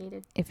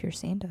domesticated. If you're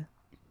Santa.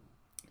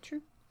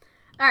 True.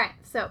 Alright,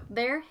 so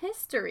their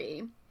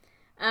history.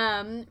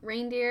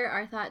 Reindeer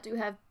are thought to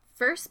have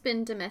first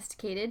been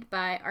domesticated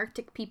by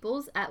Arctic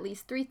peoples at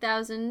least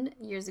 3,000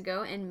 years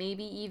ago, and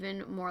maybe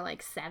even more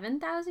like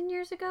 7,000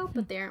 years ago,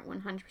 but they aren't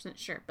 100%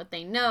 sure. But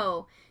they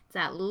know it's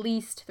at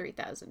least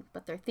 3,000,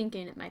 but they're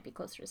thinking it might be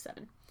closer to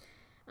 7.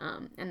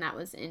 And that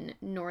was in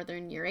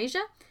northern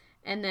Eurasia.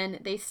 And then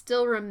they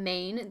still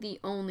remain the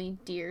only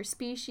deer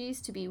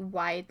species to be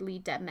widely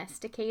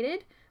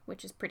domesticated,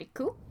 which is pretty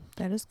cool.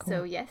 That is cool.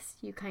 So yes,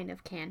 you kind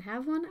of can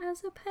have one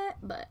as a pet,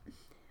 but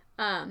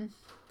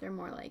they're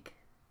more like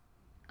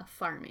a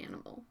farm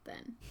animal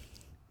than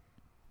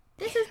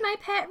this is my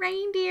pet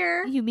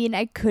reindeer. You mean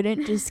I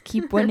couldn't just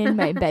keep one in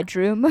my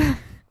bedroom?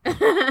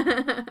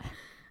 I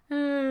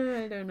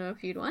don't know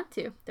if you'd want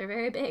to. They're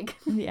very big.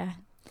 Yeah.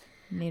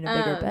 Need a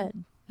bigger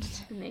bed.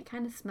 And they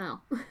kind of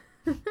smell.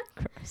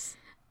 Gross.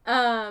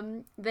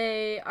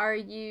 They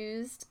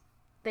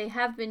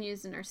have been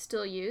used and are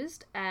still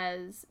used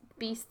as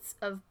beasts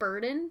of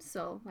burden,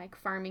 so like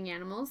farming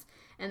animals,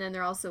 and then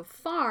they're also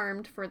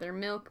farmed for their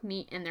milk,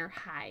 meat, and their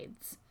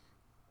hides.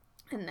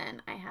 And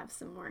then I have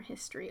some more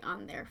history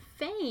on their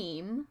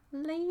fame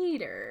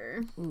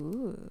later.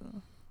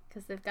 Ooh.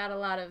 Because they've got a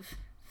lot of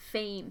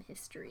fame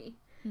history.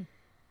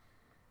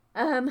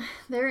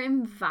 Their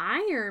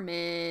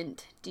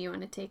environment. Do you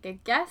want to take a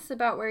guess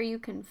about where you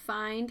can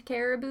find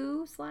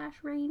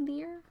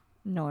caribou/reindeer?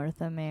 North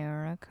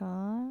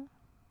America.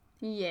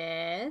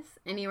 Yes.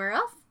 Anywhere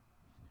else?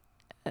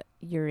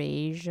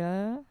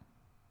 Eurasia.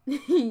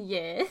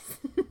 Yes.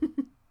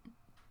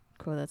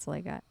 Cool, that's all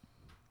I got.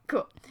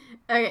 Cool.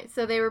 Okay,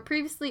 so they were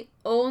previously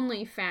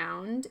only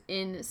found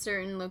in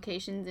certain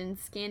locations in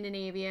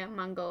Scandinavia,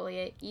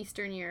 Mongolia,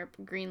 Eastern Europe,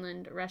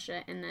 Greenland,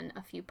 Russia, and then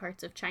a few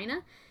parts of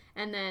China.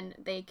 And then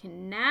they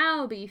can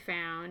now be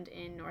found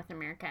in North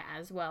America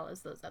as well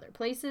as those other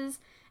places.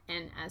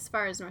 And as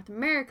far as North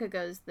America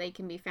goes, they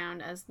can be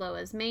found as low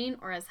as Maine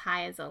or as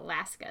high as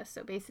Alaska.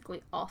 So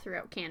basically all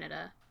throughout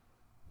Canada,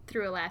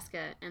 through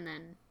Alaska, and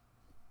then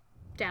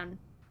down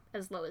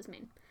as low as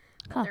Maine.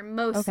 But they're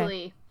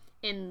mostly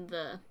in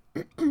the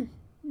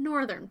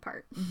northern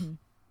part. Mm-hmm.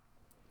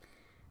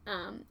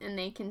 And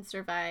they can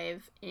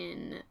survive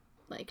in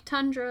like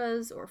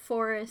tundras or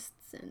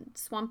forests and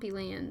swampy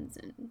lands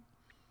and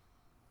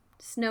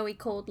snowy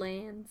cold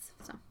lands.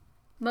 So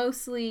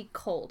mostly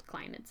cold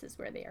climates is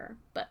where they are,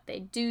 but they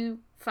do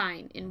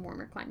find in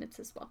warmer climates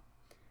as well.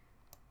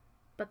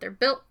 But they're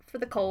built for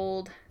the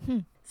cold.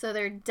 So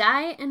their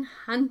diet and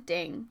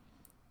hunting.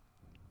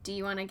 Do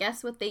you want to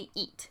guess what they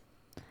eat?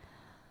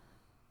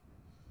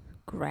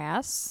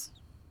 Grass?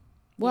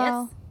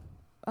 Well, yes.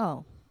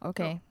 Oh,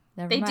 okay.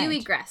 Never mind. They do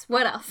eat grass.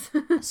 What else?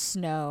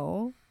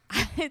 Snow.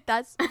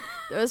 That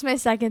was my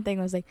second thing.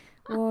 I was like,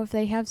 well, if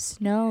they have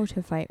snow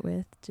to fight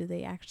with, do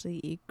they actually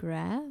eat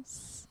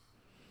grass?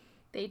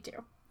 They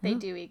do. They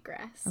do eat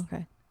grass.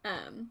 Okay.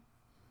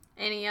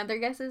 Any other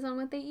guesses on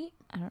what they eat?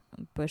 I don't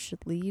know. Bush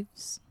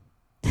leaves.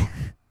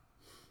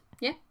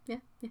 Yeah.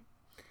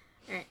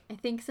 All right. I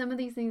think some of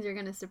these things are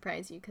going to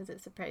surprise you because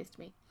it surprised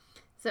me.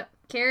 So,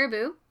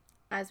 caribou,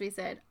 as we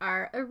said,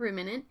 are a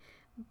ruminant,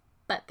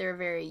 but they're a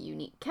very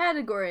unique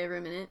category of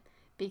ruminant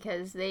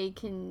because they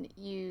can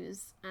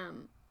use,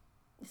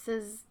 it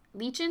says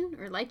lichen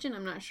or lichen,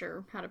 I'm not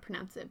sure how to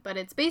pronounce it, but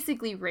it's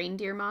basically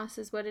reindeer moss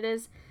is what it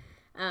is.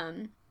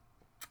 And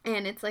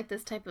it's like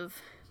this type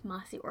of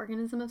mossy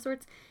organism of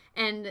sorts,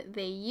 and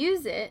they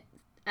use it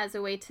as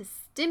a way to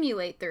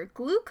stimulate their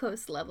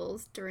glucose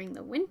levels during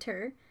the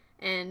winter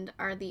and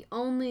are the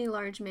only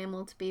large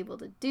mammal to be able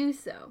to do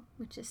so,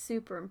 which is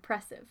super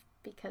impressive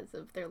because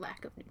of their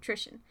lack of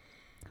nutrition.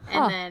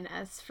 And then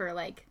as for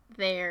like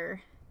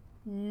their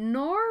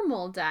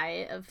normal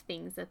diet of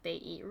things that they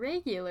eat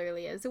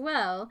regularly as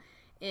well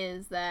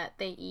is that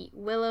they eat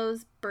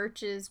willows,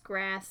 birches,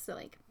 grass, so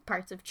like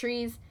parts of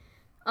trees,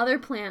 other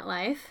plant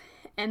life,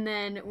 and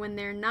then when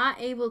they're not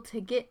able to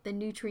get the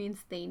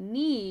nutrients they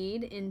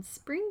need in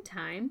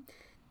springtime,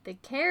 the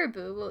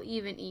caribou will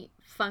even eat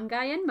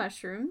fungi and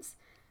mushrooms.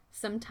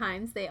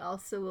 Sometimes they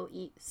also will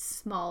eat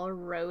small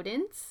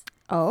rodents,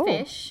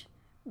 fish,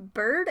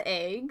 bird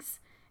eggs,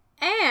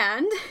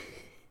 and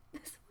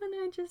this one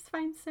I just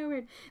find so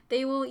weird.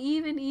 They will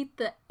even eat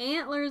the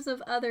antlers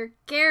of other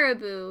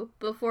caribou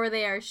before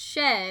they are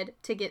shed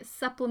to get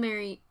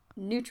supplementary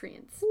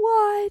nutrients.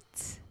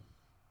 What?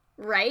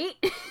 Right?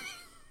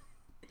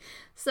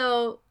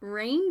 So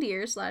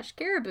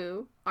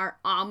reindeer/caribou are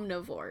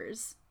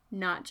omnivores,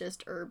 not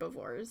just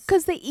herbivores.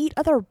 Because they eat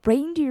other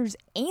reindeer's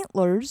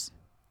antlers.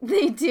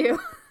 They do.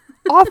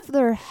 Off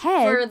their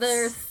heads. For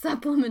their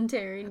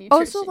supplementary nutrition.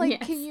 Also, like,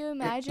 yes. Can you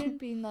imagine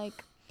being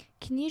like,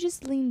 can you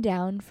just lean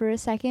down for a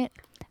second?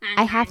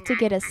 I have to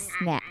get a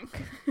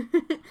snack.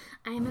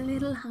 I'm a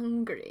little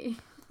hungry.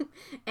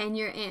 And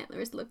your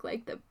antlers look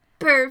like the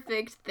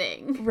perfect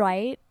thing.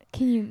 Right?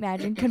 Can you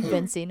imagine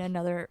convincing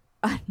another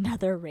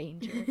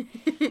ranger?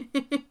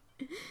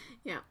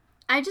 Yeah.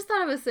 I just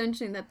thought it was so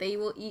interesting that they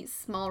will eat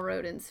small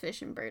rodents,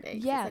 fish, and bird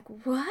eggs. Yeah. It's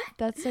like, what?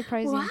 That's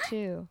surprising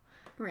too.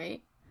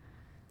 Right.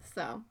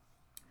 So,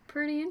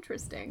 pretty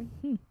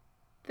interesting.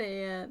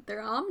 They're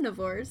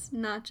omnivores,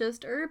 not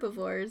just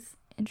herbivores.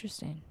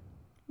 Interesting.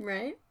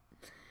 Right?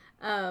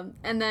 And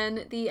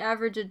then the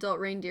average adult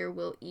reindeer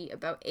will eat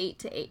about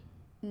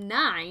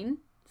 9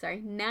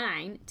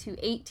 to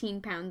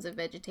 18 pounds of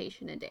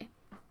vegetation a day.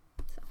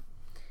 So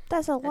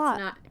that's a lot. That's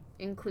not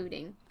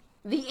including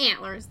the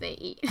antlers they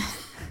eat.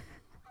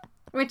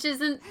 Which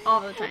isn't all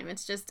the time.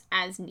 It's just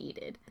as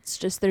needed. It's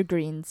just their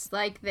greens. It's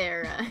like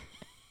their... I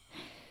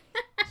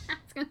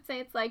was going to say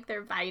it's like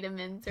their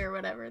vitamins or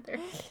whatever. Their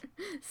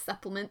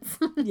supplements.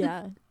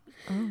 Yeah.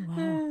 Oh,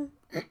 wow.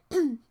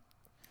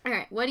 All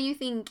right. What do you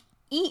think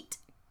eat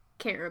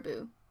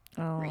caribou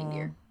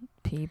reindeer?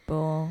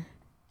 People.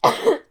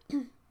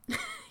 You're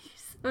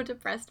so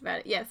depressed about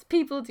it. Yes,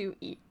 people do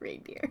eat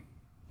reindeer.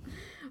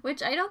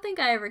 Which I don't think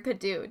I ever could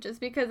do, just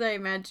because I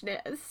imagine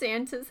it as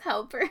Santa's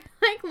helper.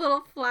 Like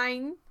little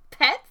flying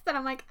pets that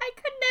I'm like, I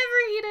could never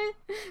eat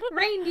a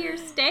reindeer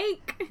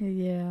steak.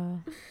 Yeah,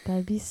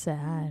 that'd be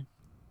sad.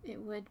 It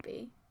would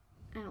be.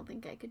 I don't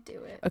think I could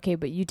do it. Okay,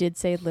 but you did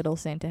say little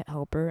Santa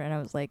helper, and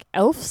I was like,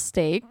 elf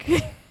steak?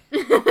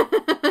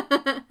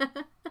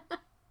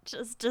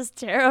 just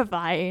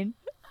terrifying.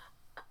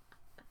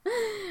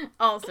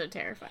 Also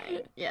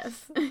terrifying,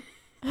 yes.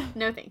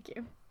 No, thank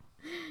you.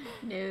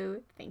 No,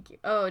 thank you.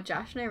 Oh,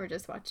 Josh and I were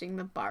just watching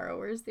The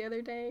Borrowers the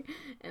other day,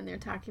 and they're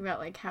talking about,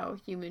 like, how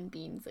human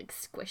beings, like,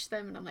 squish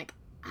them, and I'm like,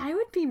 I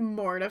would be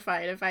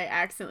mortified if I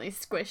accidentally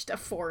squished a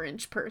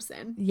 4-inch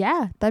person.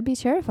 Yeah, that'd be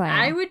terrifying.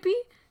 I would be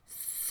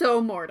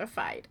so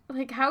mortified.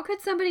 Like, how could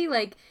somebody,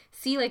 like,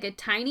 see, like, a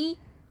tiny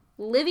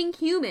living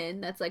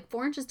human that's, like,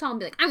 4 inches tall and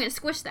be like, I'm gonna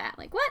squish that.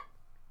 Like, what?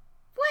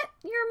 What?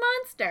 You're a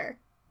monster.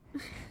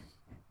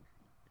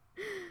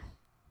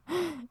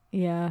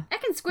 Yeah. I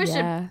can squish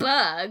a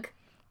bug,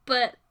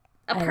 but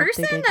a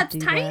person that's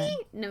tiny?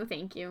 No,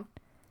 thank you.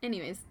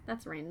 Anyways,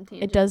 that's a random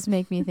tangent. It does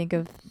make me think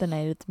of the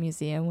night at the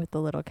museum with the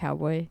little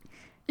cowboy.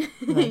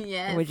 Like,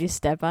 yes. Would you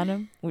step on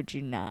him? Would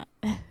you not?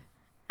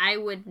 I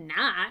would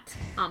not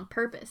on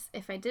purpose.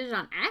 If I did it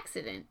on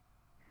accident,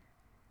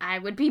 I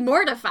would be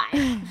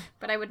mortified.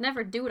 But I would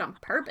never do it on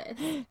purpose.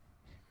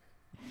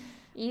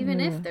 Even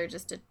if they're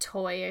just a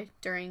toy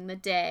during the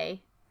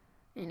day.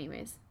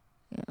 Anyways.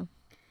 Yeah.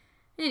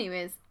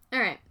 Anyways, all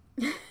right.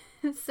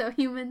 So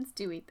humans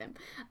do eat them.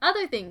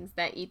 Other things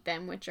that eat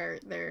them, which are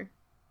their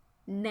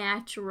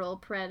natural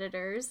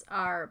predators,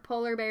 are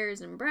polar bears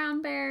and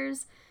brown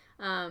bears.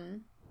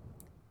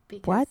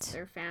 Because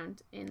they're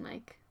found in,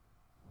 like,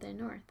 the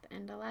North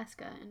and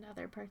Alaska and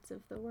other parts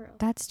of the world.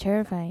 That's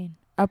terrifying.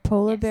 A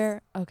polar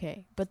bear?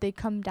 Okay, but they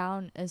come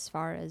down as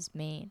far as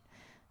Maine.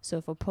 So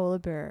if a polar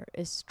bear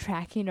is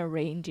tracking a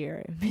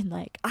reindeer and being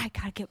like, I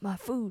gotta get my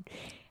food,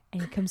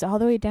 and he comes all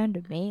the way down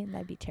to Maine,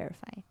 that'd be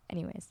terrifying.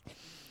 Anyways.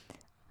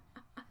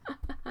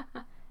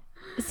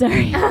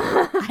 Sorry.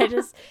 I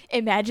just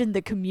imagined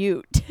the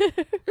commute.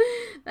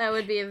 That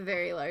would be a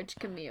very large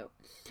commute.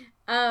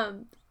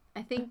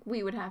 I think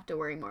we would have to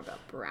worry more about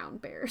brown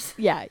bears.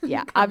 Yeah.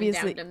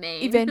 Obviously,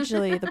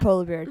 eventually the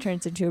polar bear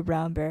turns into a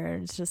brown bear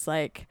and it's just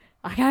like,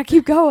 I gotta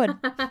keep going.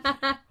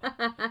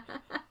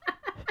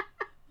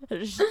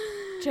 It just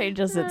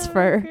changes its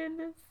fur.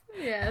 Goodness.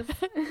 Yes.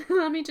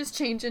 Let me just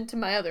change into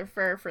my other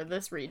fur for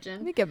this region.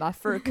 Let me get my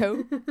fur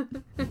coat.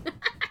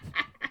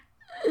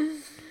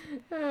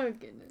 Oh,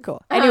 goodness.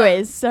 Cool.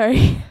 Anyways,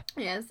 sorry.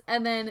 Yes.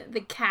 And then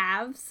the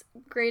calves'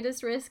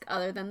 greatest risk,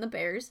 other than the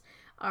bears,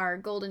 are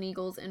golden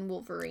eagles and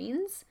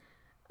wolverines.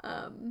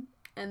 And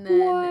then...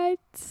 What?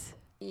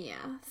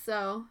 Yeah.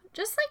 So,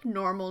 just like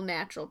normal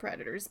natural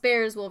predators.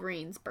 Bears,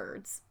 wolverines,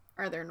 birds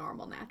are their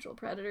normal natural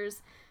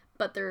predators.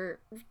 But the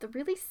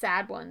really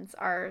sad ones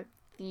are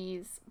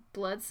these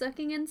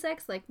blood-sucking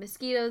insects like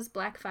mosquitoes,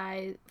 black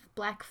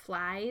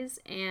flies,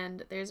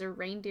 and there's a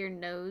reindeer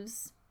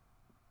nose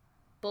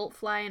bolt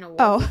fly and a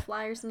warble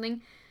fly or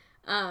something.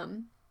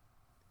 Not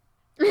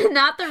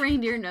the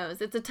reindeer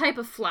nose. It's a type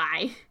of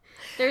fly.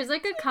 There's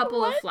like a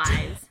couple of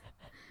flies.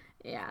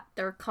 Yeah,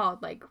 they're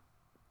called like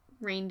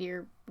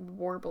reindeer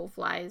warble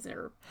flies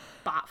or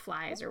bot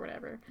flies or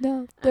whatever.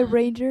 No, the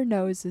reindeer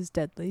nose is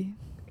deadly.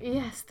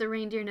 Yes, the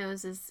reindeer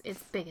nose is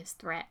its biggest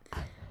threat.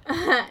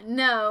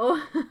 No.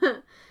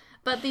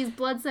 But these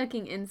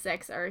blood-sucking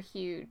insects are a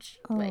huge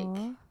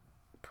like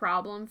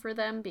problem for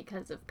them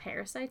because of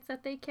parasites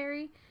that they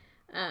carry.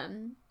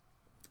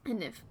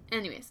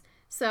 Anyways,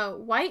 so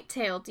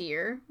white-tailed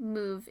deer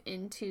move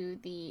into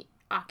the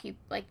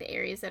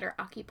areas that are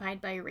occupied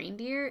by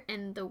reindeer,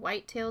 and the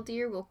white-tailed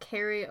deer will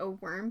carry a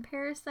worm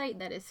parasite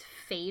that is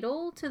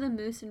fatal to the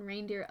moose and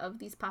reindeer of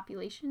these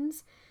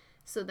populations.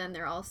 So then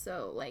they're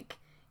also like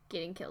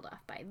getting killed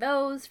off by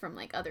those, from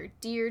like other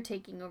deer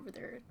taking over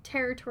their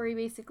territory,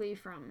 basically,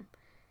 from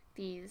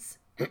these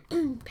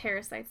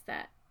parasites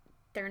that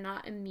they're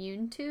not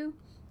immune to.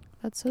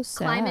 That's so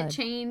sad. Climate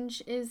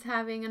change is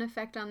having an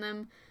effect on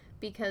them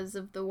because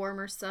of the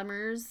warmer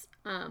summers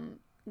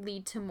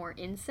lead to more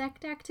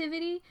insect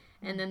activity,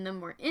 and then the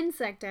more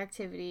insect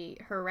activity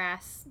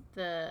harass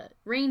the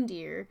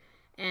reindeer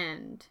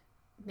and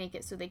make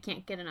it so they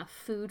can't get enough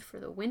food for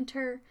the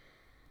winter,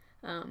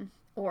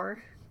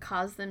 or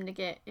cause them to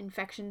get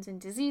infections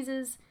and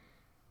diseases.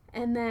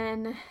 And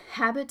then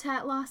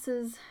habitat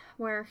losses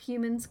where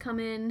humans come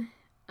in.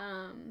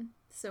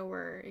 So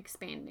we're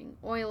expanding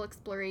oil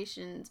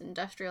explorations,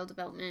 industrial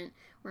development.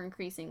 We're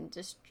increasing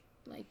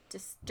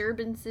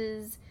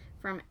disturbances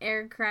from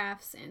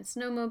aircrafts and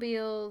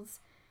snowmobiles.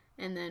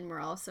 And then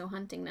we're also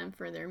hunting them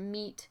for their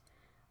meat,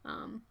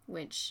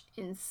 which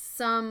in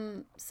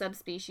some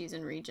subspecies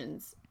and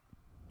regions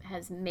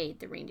has made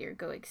the reindeer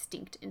go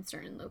extinct in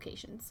certain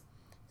locations.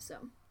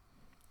 So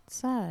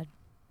sad.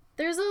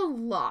 There's a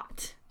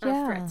lot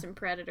of threats and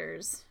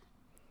predators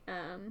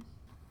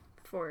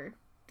for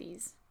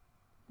these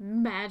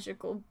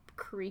magical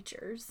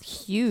creatures.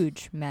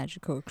 Huge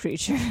magical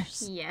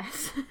creatures.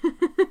 Yes.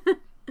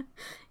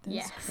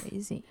 That's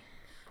crazy.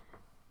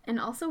 And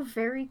also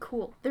very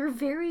cool. They're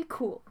very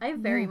cool. I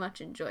very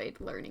much enjoyed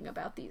learning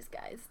about these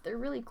guys. They're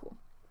really cool.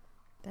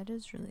 That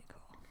is really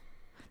cool.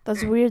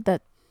 That's weird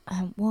that,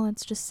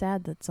 it's just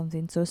sad that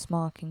something so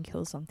small can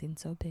kill something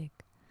so big.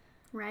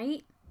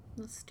 Right?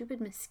 Those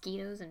stupid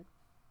mosquitoes and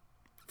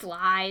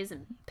flies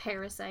and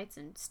parasites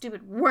and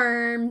stupid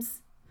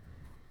worms.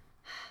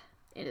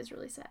 It is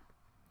really sad.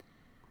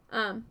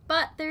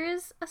 But there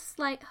is a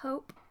slight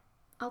hope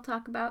I'll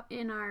talk about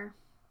in our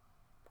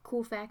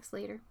cool facts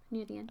later,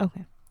 near the end.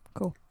 Okay,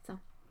 cool. So,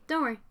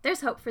 don't worry.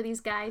 There's hope for these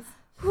guys.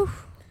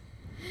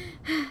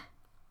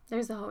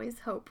 There's always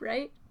hope,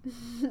 right?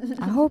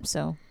 I hope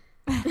so.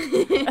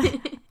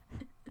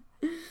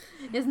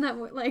 Isn't that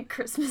what, like,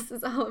 Christmas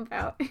is all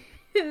about?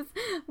 Is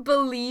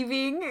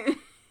believing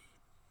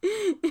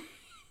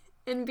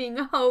and being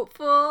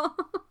hopeful.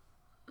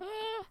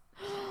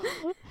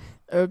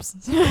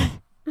 Oops.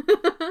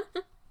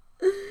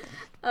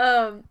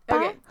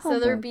 Okay, so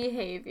their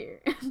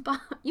behavior.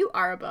 You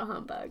are a bah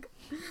humbug.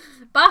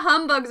 Bah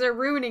humbugs are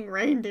ruining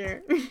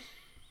reindeer.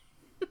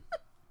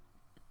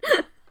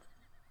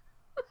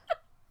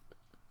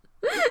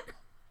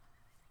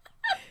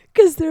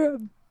 Because they're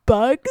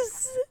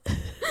bugs?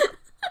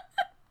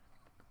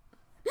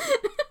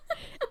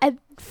 And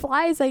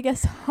flies, I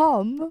guess,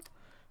 hum.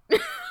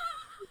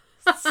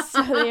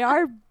 So they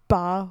are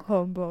bah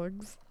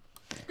humbugs.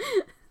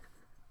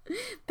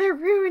 They're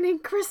ruining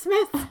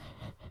Christmas.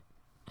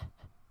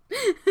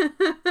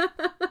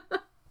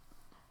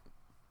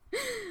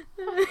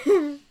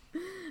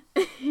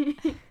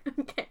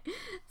 Okay,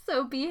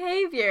 so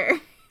behavior.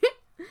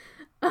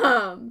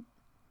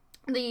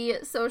 The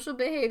social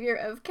behavior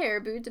of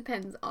caribou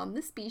depends on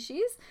the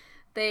species.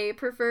 They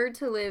prefer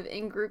to live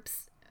in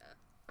groups,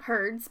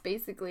 herds,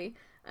 basically.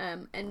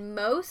 And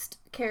most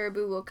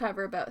caribou will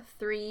cover about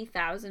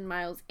 3,000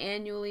 miles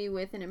annually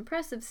with an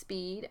impressive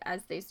speed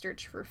as they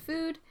search for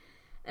food.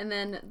 And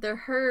then the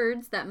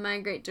herds that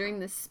migrate during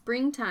the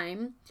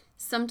springtime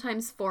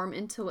sometimes form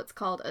into what's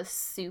called a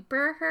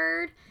super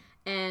herd.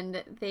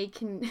 And they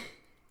can,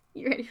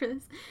 you ready for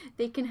this?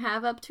 They can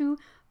have up to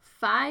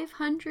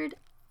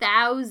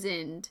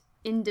 500,000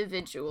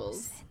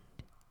 individuals.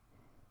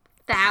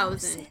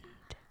 1,000.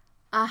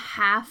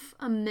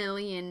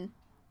 500,000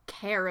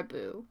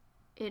 caribou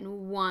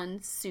in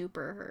one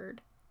super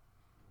herd.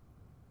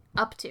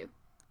 Up to.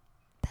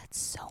 That's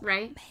so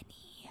right?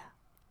 many.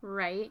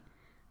 Right?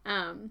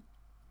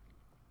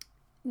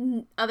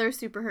 Other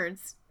super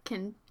herds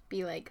can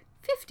be like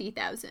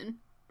 50,000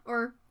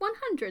 or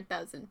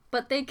 100,000,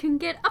 but they can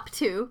get up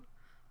to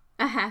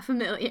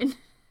 500,000.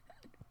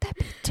 That'd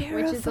be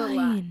terrifying. Which is a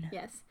lot,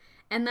 yes.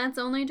 And that's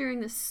only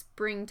during the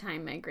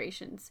springtime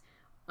migrations.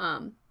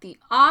 The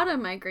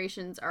autumn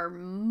migrations are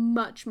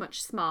much,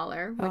 much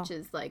smaller, which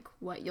is like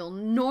what you'll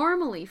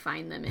normally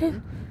find them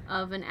in,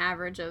 of an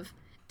average of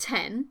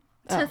 10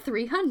 to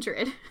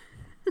 300.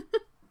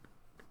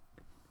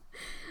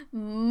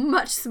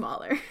 Much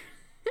smaller.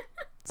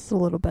 It's a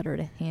little better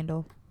to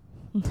handle.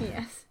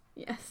 Yes.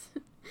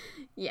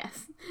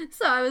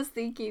 So I was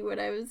thinking when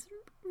I was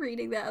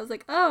reading that, I was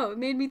like, oh, it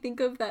made me think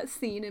of that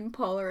scene in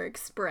Polar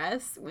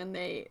Express when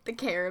the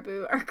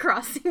caribou are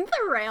crossing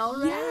the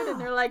railroad and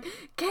they're like,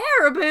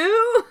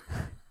 caribou!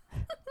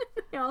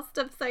 They all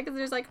step aside because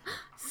there's like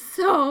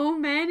so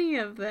many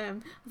of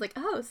them. I was like,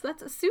 oh, so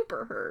that's a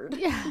super herd.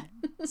 Yeah,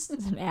 it's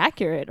an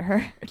accurate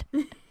herd.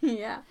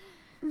 Yeah.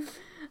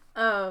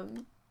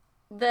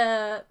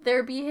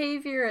 Their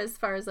behavior as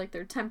far as like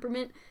their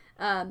temperament,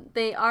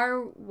 they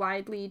are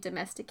widely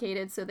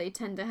domesticated, so they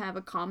tend to have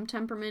a calm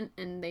temperament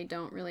and they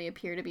don't really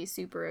appear to be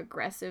super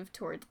aggressive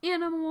towards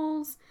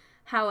animals.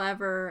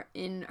 However,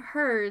 in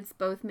herds,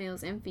 both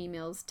males and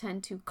females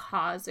tend to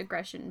cause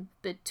aggression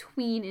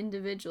between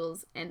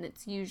individuals, and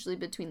it's usually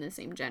between the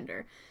same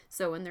gender.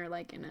 So when they're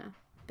like in a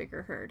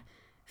bigger herd,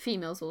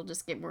 females will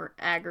just get more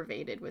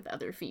aggravated with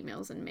other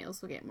females and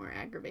males will get more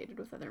aggravated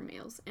with other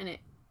males. And it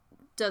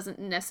doesn't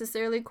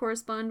necessarily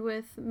correspond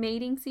with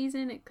mating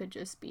season. It could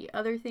just be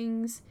other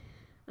things.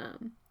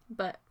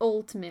 But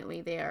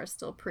ultimately, they are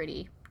still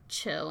pretty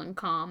chill and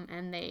calm,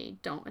 and they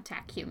don't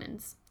attack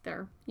humans.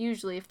 They're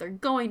usually, if they're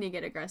going to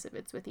get aggressive,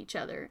 it's with each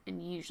other,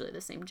 and usually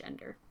the same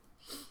gender.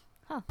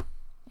 Huh.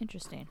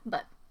 Interesting.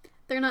 But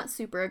they're not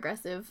super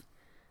aggressive,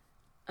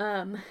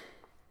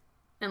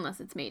 unless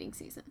it's mating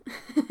season.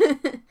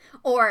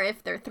 Or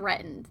if they're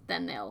threatened,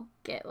 then they'll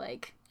get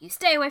like, you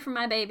stay away from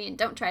my baby and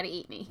don't try to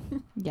eat me.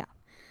 Yeah.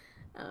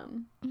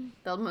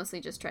 They'll mostly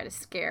just try to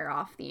scare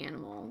off the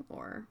animal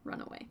or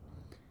run away.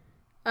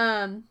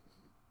 And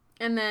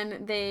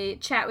then they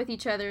chat with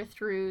each other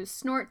through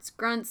snorts,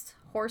 grunts,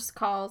 horse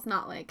calls,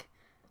 not like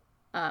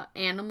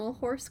animal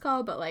horse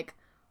call, but like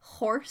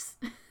horse.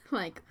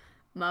 Like,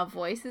 my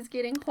voice is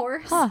getting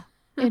hoarse. Huh.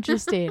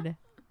 Interesting.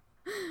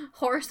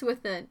 Horse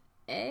with an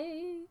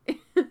A.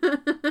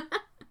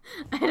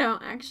 I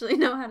don't actually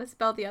know how to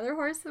spell the other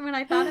horse when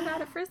I thought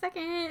about it for a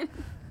second.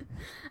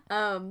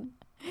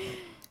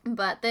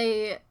 But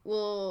they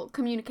will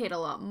communicate a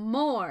lot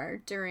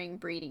more during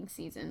breeding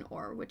season,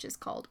 or which is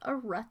called a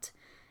rut.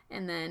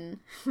 And then,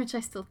 which I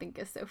still think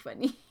is so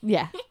funny.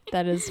 Yeah,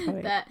 that is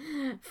funny. That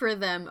for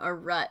them, a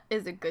rut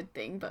is a good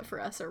thing, but for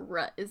us, a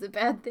rut is a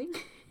bad thing.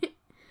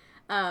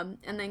 And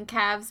then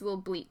calves will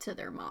bleat to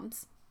their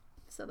moms.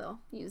 So they'll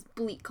use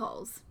bleat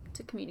calls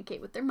to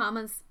communicate with their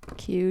mamas.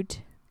 Cute.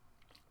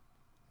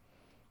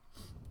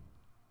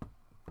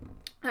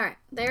 Alright,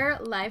 their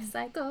life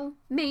cycle,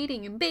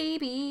 mating and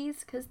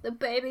babies, because the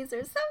babies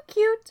are so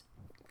cute.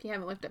 If you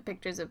haven't looked at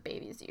pictures of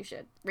babies, you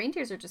should.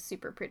 Reindeers are just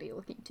super pretty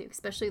looking too,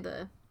 especially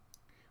the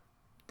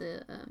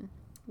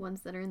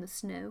ones that are in the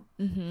snow.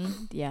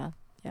 Mm-hmm. Yeah,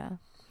 yeah.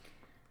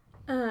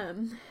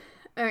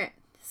 Alright,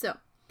 so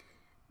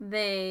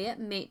they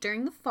mate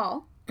during the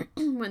fall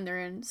when they're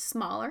in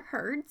smaller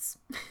herds.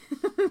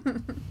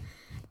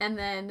 And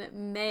then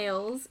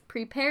males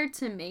prepared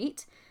to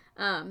mate.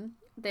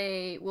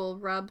 They will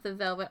rub the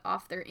velvet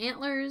off their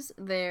antlers,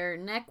 their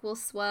neck will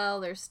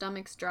swell, their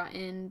stomachs draw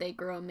in, they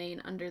grow a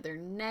mane under their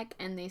neck,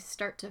 and they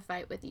start to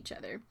fight with each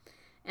other.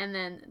 And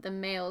then the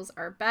males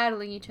are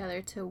battling each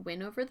other to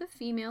win over the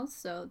females,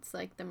 so it's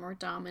like the more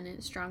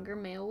dominant, stronger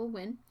male will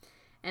win.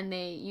 And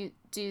they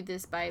do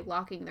this by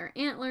locking their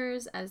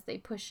antlers as they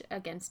push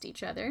against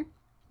each other.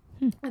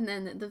 And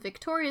then the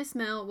victorious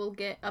male will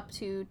get up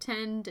to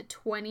 10 to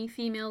 20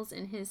 females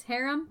in his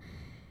harem,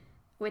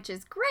 which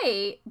is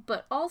great,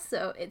 but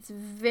also it's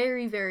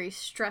very, very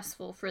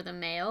stressful for the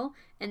male,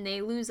 and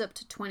they lose up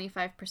to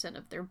 25%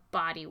 of their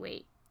body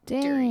weight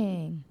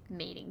during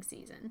mating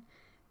season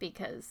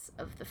because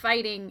of the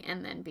fighting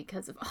and then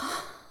because of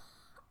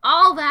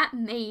all that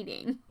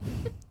mating.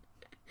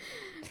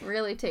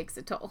 Really takes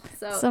a toll.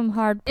 So some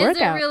hard workout.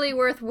 Is it really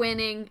worth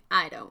winning?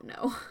 I don't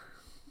know.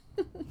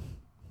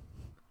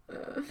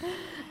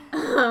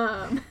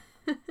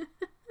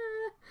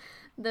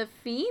 The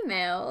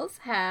females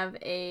have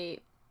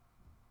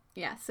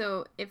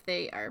so if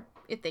they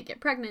get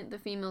pregnant, the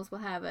females will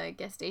have a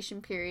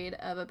gestation period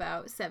of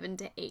about 7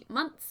 to 8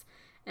 months.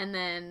 And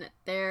then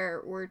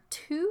there were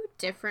 2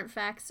 different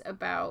facts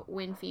about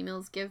when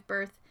females give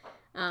birth.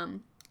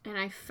 And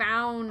I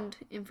found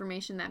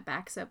information that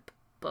backs up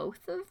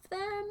both of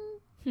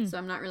them. So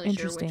I'm not really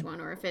sure which one,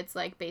 or if it's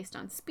like based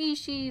on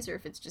species, or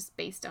if it's just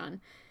based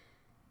on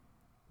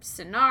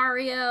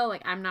scenario.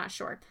 Like, I'm not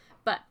sure.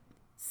 But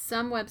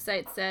some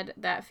websites said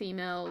that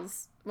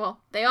females, well,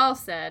 they all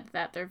said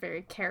that they're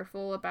very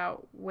careful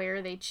about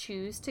where they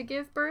choose to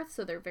give birth.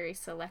 So they're very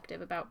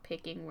selective about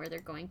picking where they're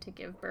going to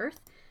give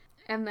birth.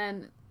 And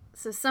then,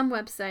 so some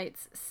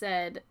websites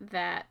said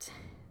that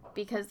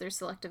because they're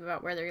selective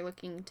about where they're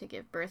looking to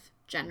give birth,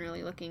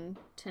 generally looking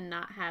to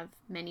not have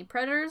many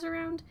predators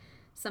around,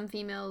 some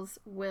females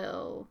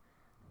will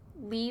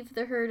leave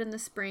the herd in the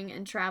spring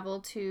and travel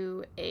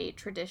to a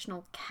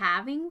traditional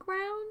calving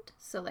ground.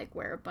 So like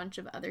where a bunch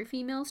of other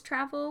females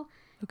travel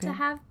to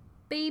have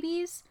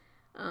babies,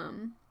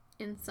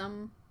 in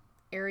some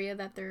area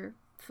that they're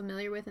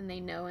familiar with and they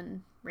know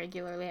and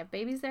regularly have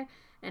babies there.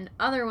 And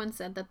other ones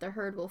said that the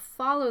herd will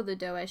follow the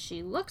doe as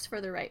she looks for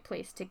the right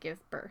place to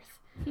give birth.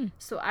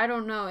 So I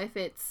don't know if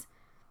it's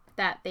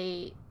that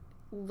they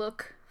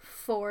look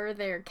for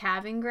their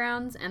calving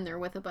grounds and they're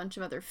with a bunch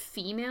of other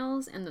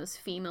females and those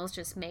females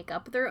just make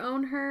up their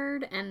own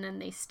herd and then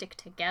they stick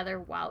together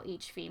while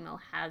each female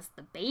has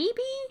the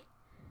baby.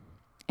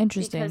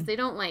 Interesting. Because they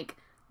don't like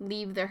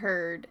leave the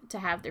herd to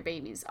have their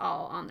babies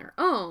all on their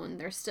own.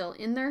 They're still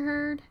in their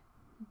herd,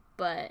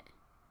 but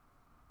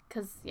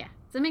does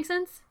that make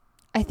sense?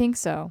 I think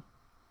so.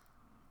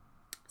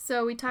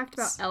 So we talked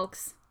about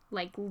elks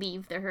like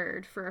leave the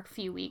herd for a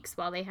few weeks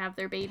while they have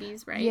their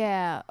babies, right?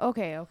 Yeah.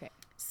 Okay.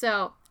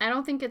 So I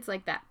don't think it's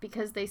like that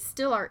because they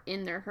still are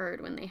in their herd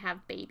when they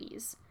have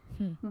babies.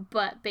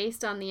 But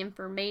based on the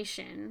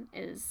information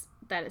is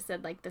that it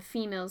said like the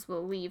females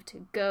will leave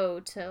to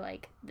go to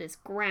like this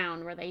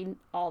ground where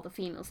all the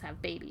females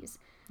have babies.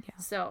 Yeah.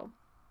 So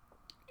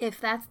if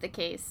that's the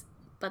case,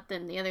 but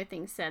then the other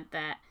thing said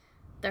that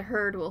the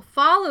herd will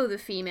follow the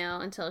female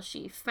until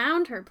she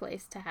found her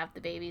place to have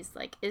the babies.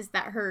 Like, is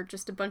that herd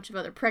just a bunch of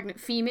other pregnant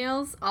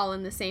females all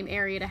in the same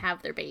area to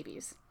have their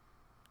babies?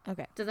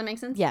 Okay. Does that make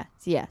sense?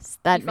 Yes.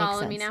 That you makes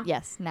following sense. Me now?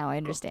 Yes, now I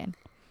understand.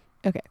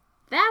 Cool. Okay.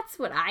 That's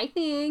what I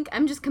think.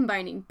 I'm just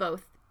combining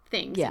both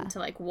things into,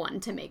 like,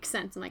 one to make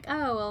sense. I'm like,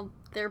 oh, well,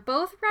 they're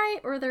both right,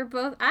 or they're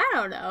both... I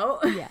don't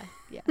know.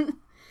 Yeah.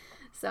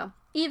 So,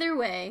 either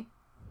way...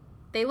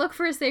 They look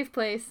for a safe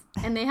place,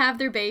 and they have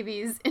their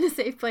babies in a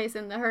safe place,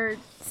 and the herd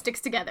sticks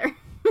together.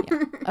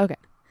 Yeah. Okay.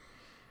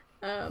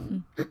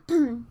 And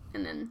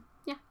then,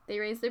 they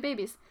raise their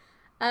babies.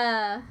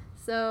 The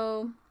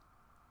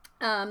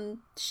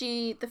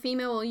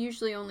female will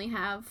usually only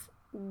have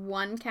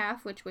one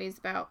calf, which weighs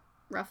about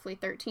roughly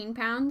 13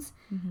 pounds,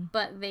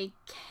 but they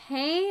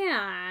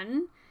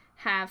can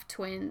have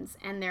twins,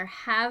 and there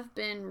have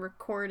been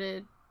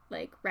recorded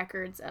like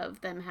records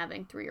of them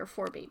having 3 or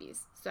 4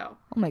 babies. So,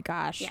 oh my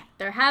gosh. Yeah,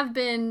 there have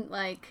been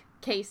like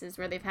cases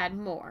where they've had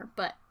more,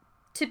 but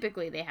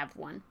typically they have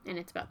one, and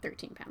it's about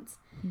 13 pounds.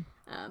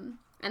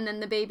 And then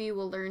the baby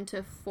will learn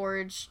to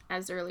forage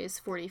as early as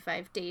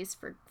 45 days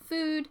for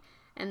food,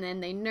 and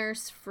then they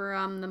nurse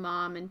from the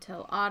mom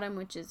until autumn,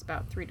 which is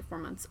about 3 to 4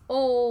 months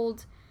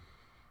old.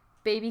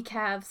 Baby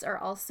calves are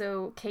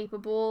also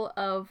capable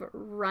of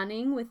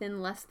running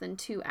within less than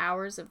 2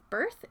 hours of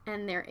birth,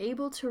 and they're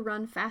able to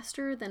run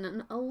faster than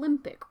an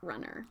Olympic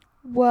runner.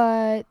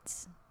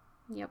 What?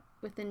 Yep.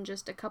 Within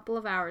just a couple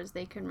of hours,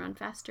 they can run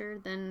faster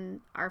than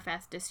our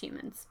fastest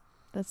humans.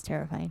 That's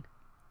terrifying.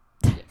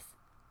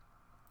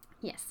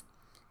 Yes.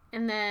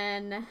 And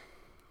then...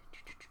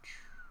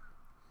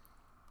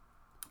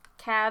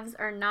 calves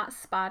are not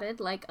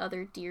spotted like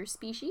other deer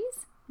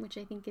species, which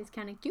I think is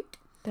kind of cute.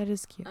 That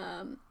is cute.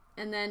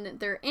 And then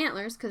their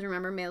antlers, because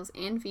remember, males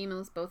and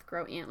females both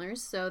grow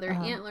antlers, so their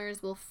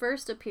antlers will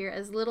first appear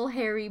as little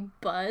hairy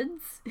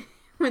buds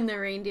when the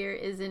reindeer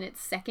is in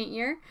its second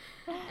year,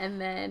 and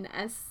then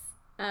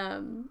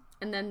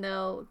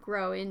they'll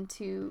grow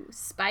into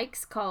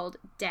spikes called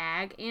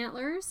dag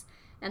antlers,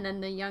 and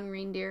then the young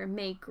reindeer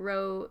may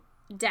grow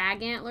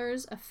dag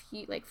antlers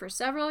for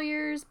several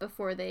years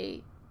before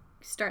they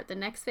start the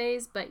next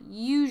phase, but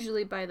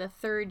usually by the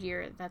 3rd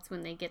year, that's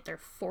when they get their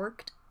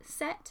forked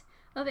set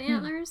of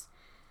antlers.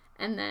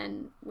 And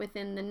then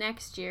within the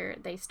next year,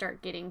 they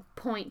start getting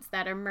points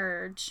that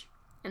emerge,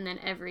 and then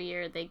every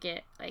year they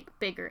get like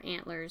bigger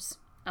antlers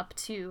up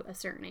to a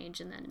certain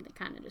age, and then they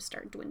kind of just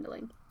start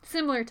dwindling,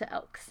 similar to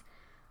elks.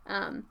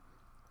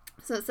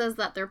 So it says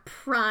that their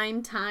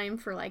prime time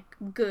for like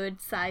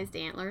good sized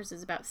antlers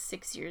is about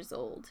 6 years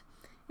old,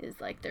 is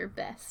like their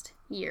best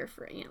year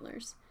for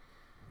antlers.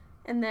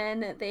 And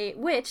then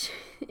which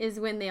is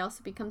when they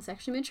also become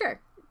sexually mature.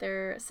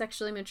 They're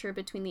sexually mature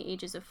between the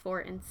ages of 4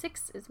 and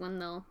 6 is when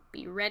they'll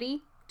be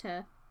ready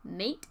to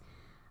mate.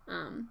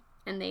 And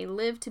they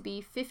live to be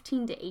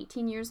 15 to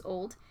 18 years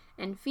old,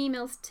 and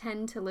females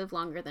tend to live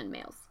longer than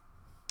males.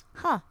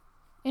 Huh.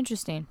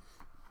 Interesting.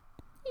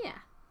 Yeah.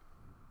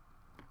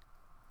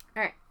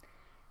 All right.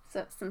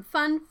 So, some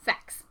fun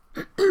facts.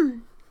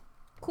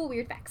 Cool,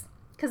 weird facts.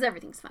 Because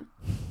everything's fun.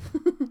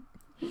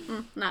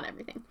 Not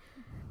everything.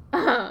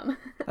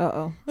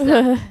 Uh-oh.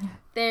 So,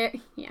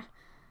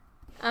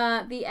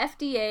 the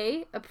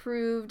FDA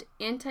approved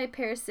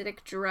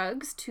anti-parasitic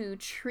drugs to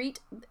treat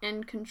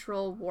and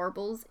control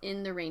warbles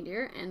in the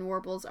reindeer, and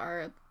warbles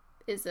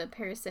is a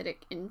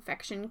parasitic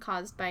infection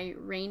caused by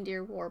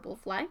reindeer warble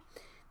fly.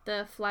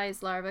 The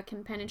fly's larva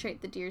can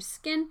penetrate the deer's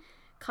skin,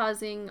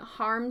 causing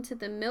harm to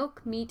the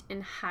milk, meat,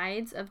 and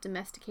hides of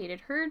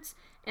domesticated herds,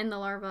 and the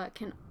larva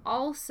can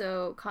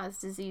also cause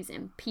disease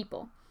in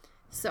people.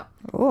 So,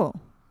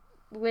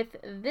 with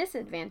this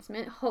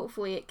advancement,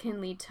 hopefully it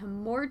can lead to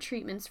more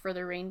treatments for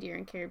the reindeer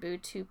and caribou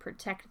to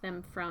protect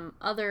them from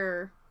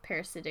other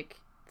parasitic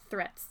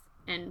threats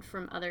and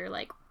from other,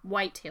 like,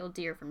 white-tailed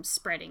deer from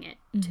spreading it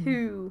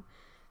to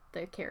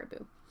the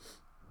caribou.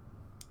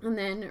 And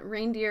then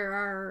reindeer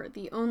are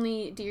the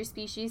only deer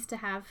species to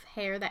have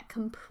hair that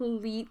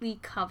completely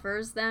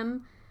covers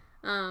them.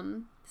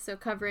 So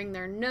covering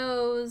their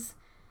nose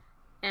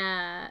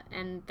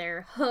and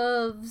their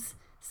hooves.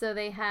 So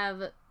they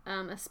have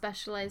a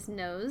specialized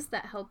nose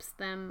that helps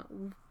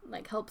them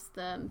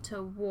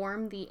to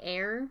warm the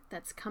air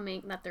that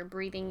they're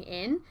breathing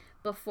in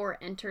before it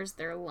enters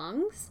their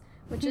lungs,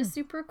 which is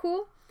super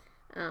cool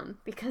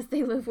because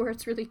they live where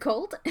it's really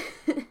cold.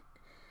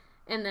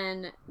 And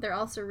then they're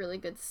also really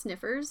good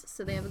sniffers,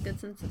 so they have a good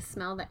sense of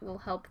smell that will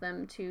help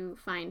them to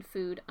find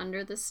food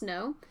under the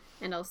snow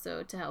and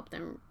also to help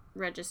them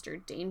register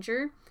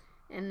danger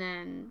and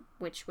then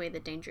which way the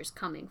danger's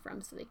coming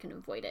from so they can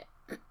avoid it.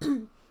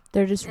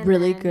 They're just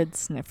really good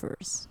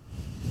sniffers.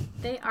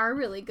 They are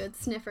really good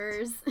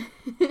sniffers.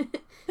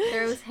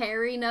 Those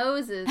hairy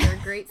noses are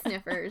great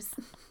sniffers.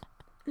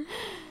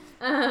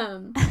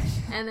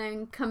 And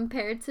then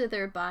compared to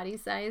their body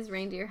size,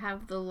 reindeer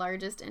have the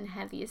largest and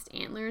heaviest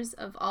antlers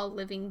of all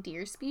living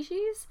deer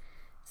species.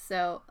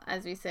 So,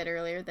 as we said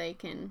earlier, they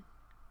can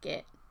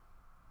get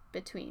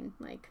between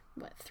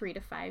 3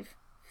 to 5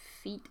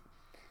 feet.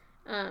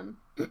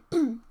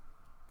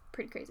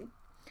 Pretty crazy.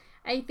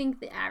 I think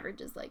the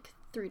average is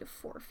 3 to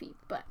 4 feet,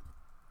 but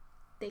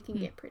they can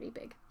get pretty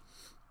big.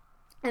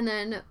 And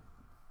then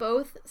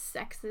both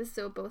sexes,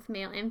 so both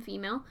male and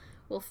female,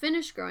 will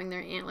finish growing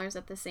their antlers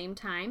at the same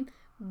time,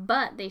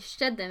 but they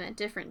shed them at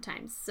different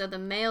times. So the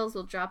males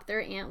will drop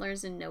their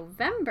antlers in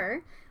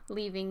November,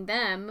 leaving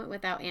them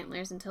without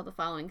antlers until the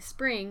following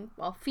spring,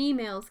 while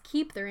females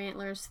keep their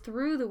antlers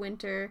through the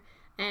winter,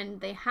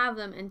 and they have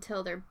them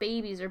until their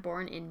babies are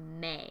born in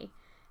May.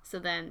 So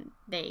then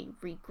they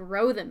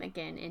regrow them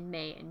again in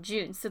May and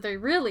June. So they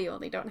really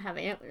only don't have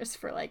antlers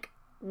for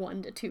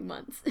 1 to 2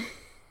 months.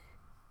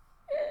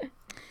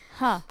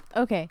 Huh.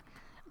 Okay.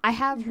 I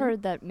have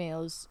heard that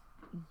males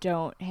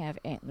don't have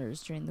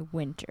antlers during the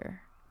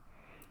winter.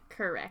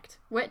 Correct.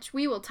 Which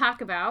we will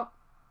talk about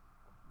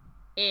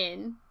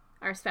in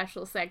our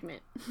special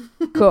segment.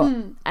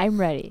 Cool. I'm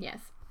ready. Yes.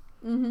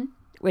 Mm-hmm.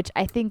 Which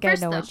I think I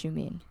know what you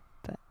mean.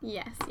 But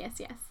Yes.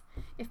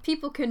 If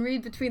people can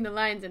read between the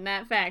lines in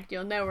that fact,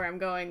 you'll know where I'm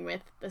going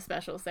with the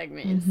special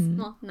segment.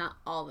 Well, not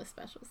all the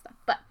special stuff,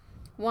 but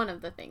one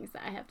of the things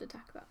that I have to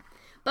talk about.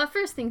 But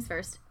first things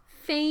first,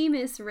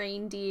 famous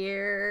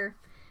reindeer.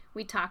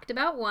 We talked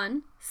about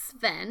one,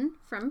 Sven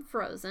from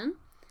Frozen.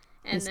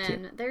 And He's then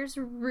cute. there's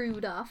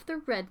Rudolph the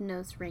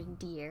red-nosed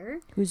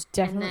reindeer. Who's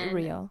definitely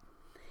real.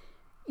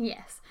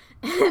 Yes.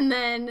 And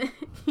then,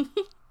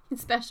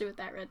 especially with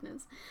that red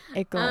nose.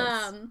 It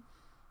glows.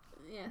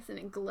 Yes, and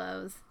it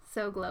glows.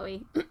 So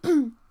glowy.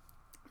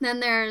 Then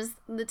there's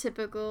the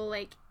typical,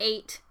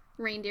 8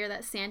 reindeer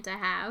that Santa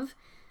have,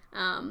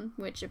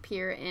 which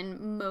appear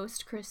in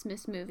most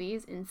Christmas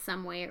movies in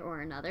some way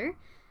or another.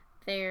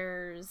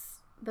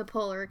 There's the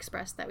Polar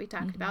Express that we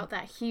talked about,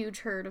 that huge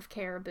herd of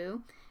caribou.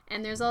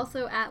 And there's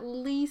also at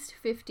least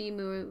 50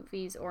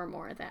 movies or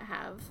more that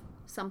have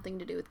something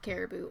to do with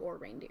caribou or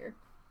reindeer.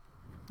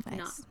 Nice.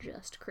 Not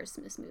just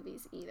Christmas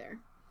movies either.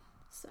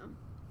 So,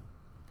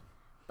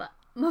 but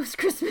most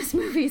Christmas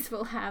movies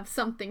will have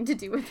something to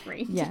do with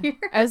reindeer. Yeah.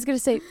 I was going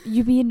to say,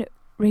 you mean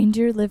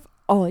reindeer live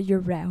all year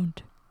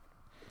round?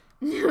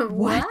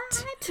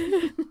 What?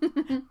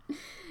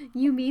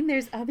 You mean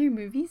there's other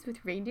movies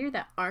with reindeer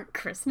that aren't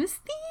Christmas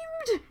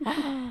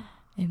themed?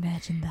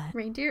 Imagine that.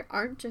 Reindeer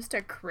aren't just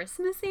a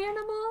Christmas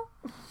animal?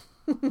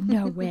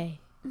 No way.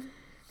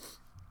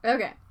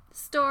 Okay,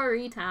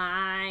 story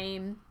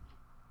time.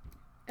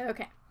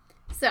 Okay,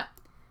 so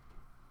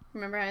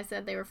remember how I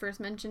said they were first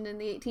mentioned in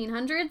the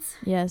 1800s?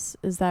 Yes,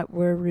 is that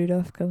where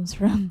Rudolph comes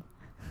from?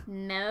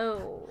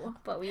 No,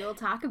 but we will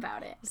talk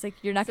about it. It's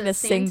you're not going to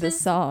sing the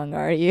song,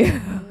 are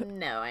you?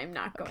 No, I'm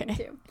not going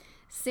to.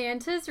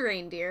 Santa's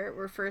reindeer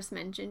were first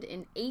mentioned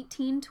in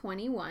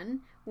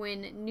 1821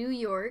 when New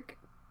York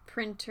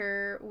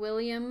printer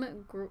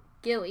William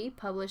Gilly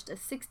published a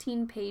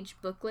 16-page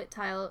booklet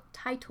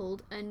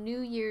titled A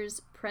New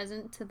Year's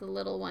Present to the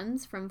Little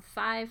Ones from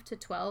 5 to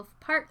 12,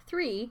 Part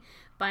 3,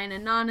 by an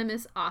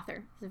anonymous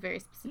author. It's a very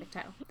specific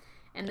title.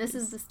 And this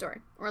is the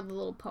story, or the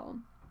little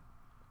poem.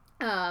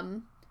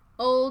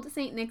 Old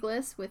St.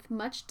 Nicholas, with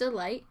much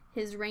delight,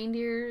 his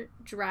reindeer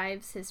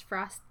drives this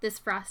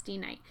frosty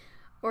night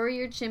o'er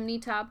your chimney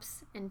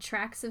tops and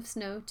tracks of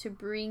snow to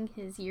bring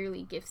his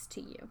yearly gifts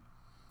to you.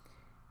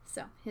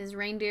 So, his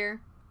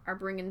reindeer are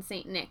bringing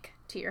St. Nick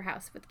to your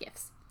house with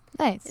gifts.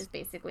 Nice. Is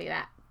basically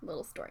that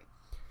little story.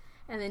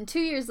 And then 2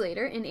 years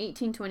later, in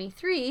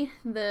 1823,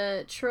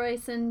 the Troy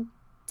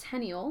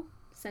Centennial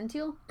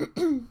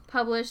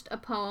published a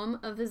poem,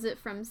 A Visit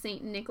from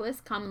St. Nicholas,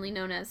 commonly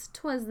known as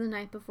 'Twas the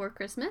Night Before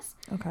Christmas.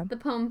 Okay. The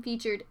poem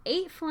featured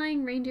 8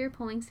 flying reindeer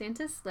pulling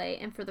Santa's sleigh,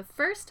 and for the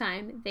first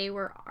time, they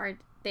are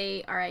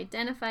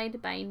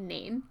identified by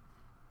name.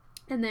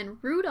 And then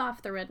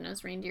Rudolph the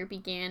Red-Nosed Reindeer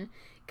began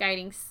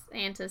guiding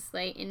Santa's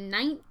sleigh in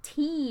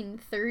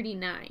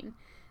 1939.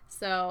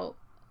 So,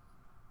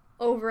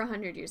 over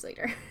 100 years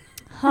later.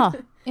 Huh.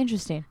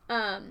 Interesting.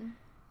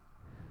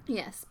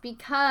 Yes,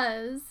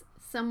 because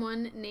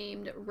someone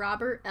named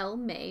Robert L.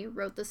 May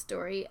wrote the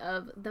story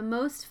of the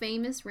most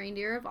famous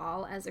reindeer of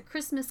all as a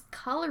Christmas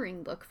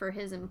coloring book for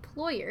his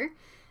employer.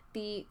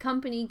 The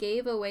company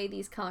gave away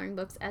these coloring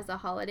books as a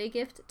holiday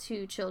gift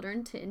to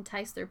children to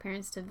entice their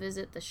parents to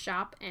visit the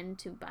shop and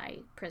to buy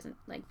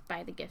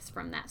the gifts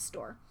from that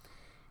store.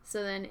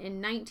 So then in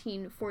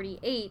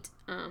 1948,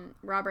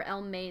 Robert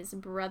L. May's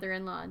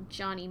brother-in-law,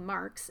 Johnny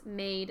Marks,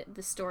 made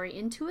the story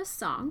into a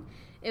song.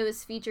 It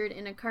was featured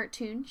in a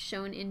cartoon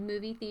shown in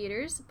movie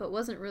theaters, but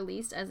wasn't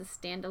released as a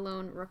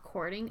standalone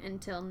recording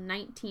until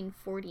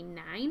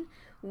 1949,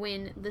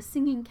 when the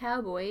singing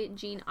cowboy,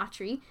 Gene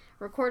Autry,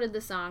 recorded the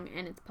song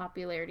and its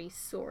popularity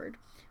soared,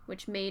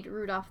 which made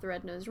Rudolph the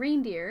Red-Nosed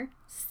Reindeer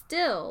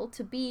still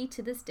to be,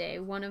 to this day,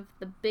 one of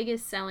the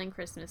biggest selling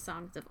Christmas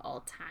songs of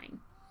all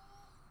time.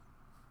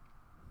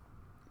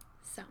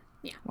 So,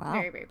 yeah, wow.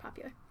 Very, very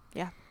popular.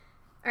 Yeah.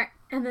 All right,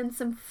 and then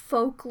some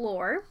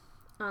folklore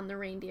on the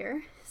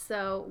reindeer.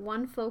 So,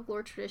 one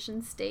folklore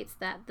tradition states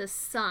that the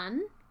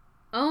sun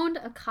owned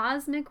a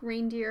cosmic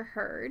reindeer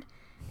herd,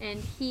 and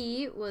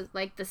he was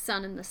like the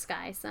sun in the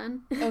sky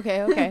sun.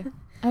 Okay.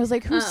 I was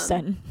like, who's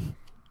sun?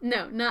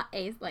 No, not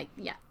a, like,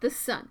 yeah, the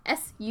sun.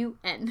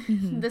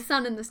 S-U-N. The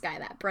sun in the sky,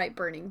 that bright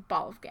burning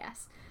ball of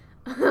gas.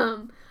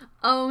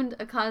 Owned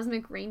a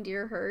cosmic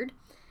reindeer herd,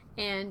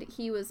 and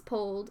he was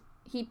pulled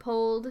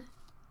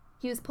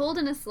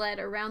in a sled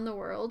around the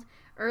world.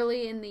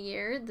 Early in the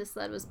year, the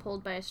sled was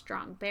pulled by a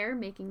strong bear,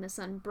 making the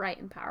sun bright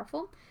and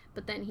powerful.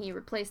 But then he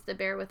replaced the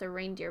bear with a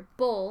reindeer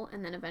bull,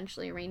 and then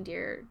eventually a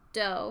reindeer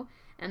doe.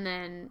 And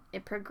then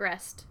it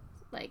progressed,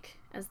 like,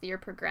 as the year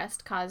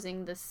progressed,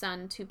 causing the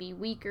sun to be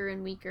weaker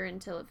and weaker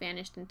until it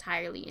vanished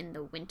entirely in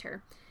the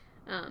winter.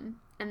 And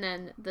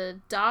then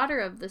the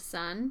daughter of the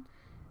sun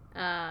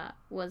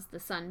was the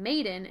Sun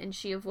Maiden, and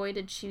she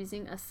avoided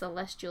choosing a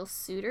celestial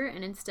suitor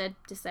and instead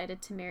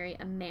decided to marry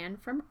a man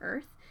from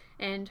Earth,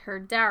 and her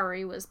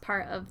dowry was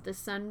part of the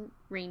sun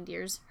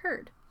reindeer's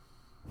herd.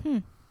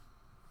 Yeah.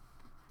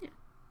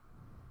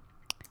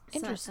 So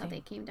that's how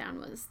they came down,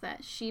 was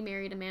that she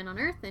married a man on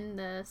Earth, and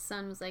the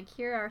sun was like,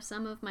 here are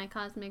some of my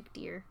cosmic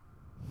deer.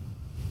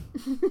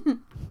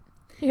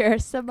 Here are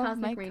some of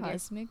my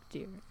cosmic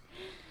deer.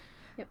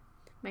 Yep,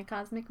 my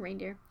cosmic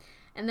reindeer.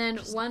 And then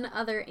one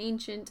other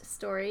ancient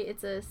story,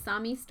 it's a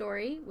Sami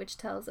story, which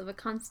tells of a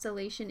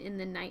constellation in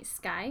the night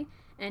sky,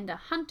 and a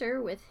hunter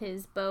with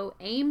his bow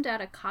aimed at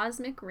a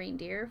cosmic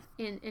reindeer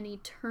in an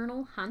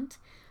eternal hunt.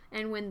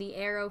 And when the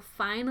arrow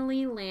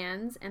finally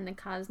lands and the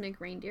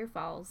cosmic reindeer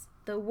falls,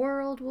 the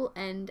world will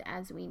end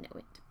as we know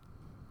it.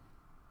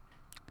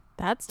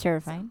 That's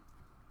terrifying.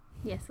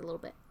 So, yes, a little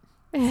bit.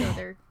 So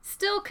they're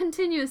still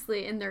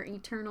continuously in their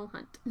eternal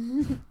hunt.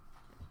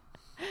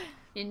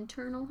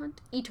 Internal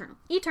hunt?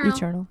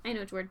 Eternal. I know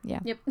which word. Yeah.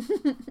 Yep.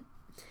 All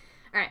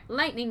right,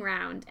 lightning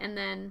round, and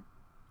then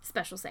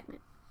special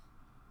segment.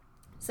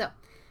 So,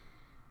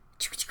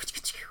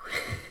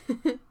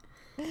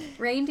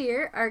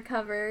 reindeer are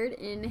covered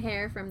in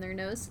hair from their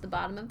nose to the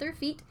bottom of their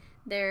feet.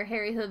 Their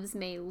hairy hooves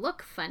may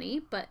look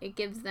funny, but it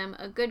gives them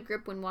a good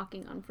grip when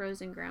walking on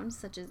frozen ground,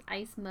 such as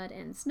ice, mud,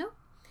 and snow.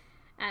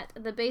 At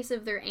the base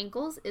of their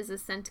ankles is a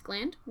scent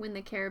gland. When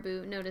the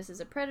caribou notices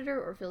a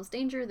predator or feels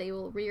danger, they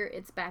will rear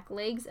its back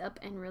legs up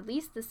and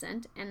release the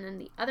scent, and then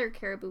the other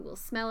caribou will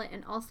smell it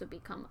and also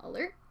become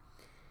alert.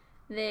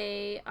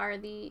 They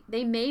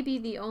may be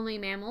the only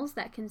mammals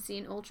that can see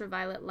an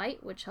ultraviolet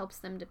light, which helps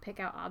them to pick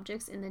out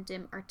objects in the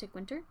dim Arctic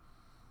winter.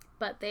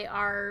 But they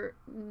are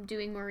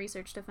doing more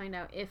research to find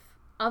out if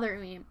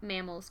other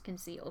mammals can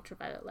see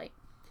ultraviolet light.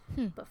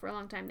 But for a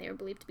long time, they were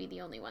believed to be the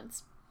only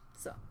ones.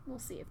 So we'll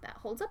see if that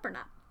holds up or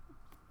not.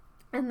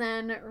 And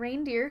then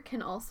reindeer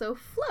can also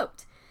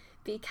float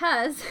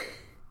because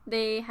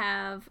they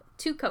have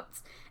two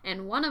coats.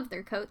 And one of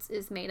their coats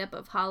is made up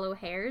of hollow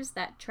hairs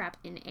that trap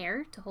in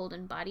air to hold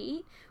in body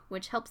heat,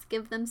 which helps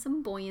give them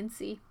some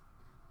buoyancy.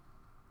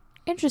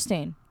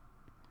 Interesting.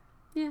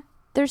 Yeah.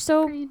 They're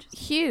so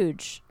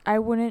huge. I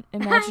wouldn't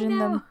imagine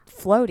them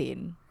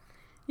floating.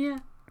 Yeah.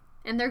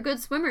 And they're good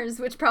swimmers,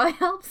 which probably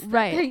helps.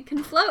 Right. They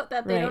can float,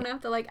 that they don't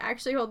have to, like,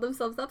 actually hold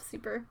themselves up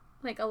super,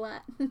 like, a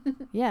lot.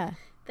 Yeah.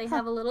 They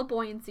have a little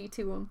buoyancy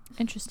to them.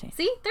 Interesting.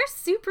 See? They're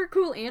super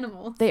cool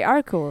animals. They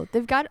are cool.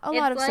 They've got a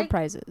lot of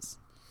surprises.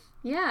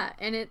 Yeah,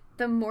 and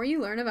the more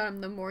you learn about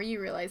them, the more you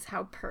realize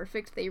how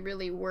perfect they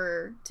really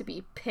were to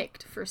be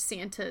picked for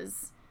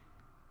Santa's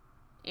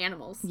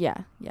animals.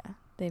 Yeah.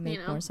 They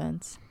make more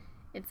sense.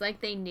 It's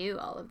like they knew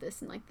all of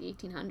this in, like, the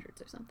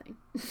 1800s or something.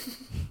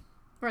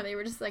 Or they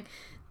were just like,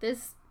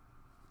 this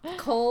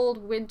cold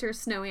winter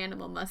snow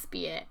animal must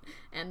be it.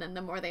 And then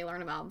the more they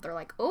learn about them, they're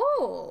like,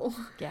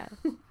 oh. Yeah.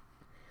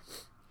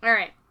 All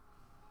right.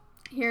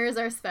 Here's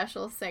our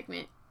special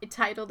segment. I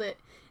titled it,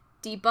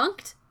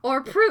 Debunked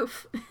or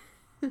Proof?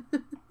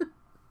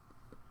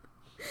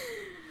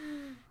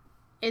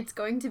 It's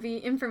going to be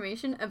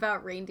information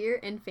about reindeer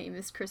and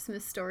famous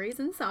Christmas stories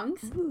and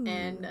songs. Ooh.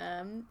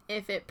 And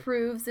if it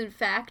proves, in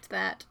fact,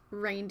 that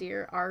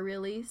reindeer are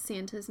really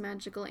Santa's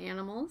magical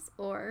animals,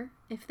 or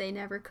if they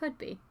never could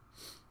be.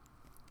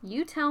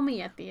 You tell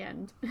me at the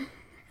end.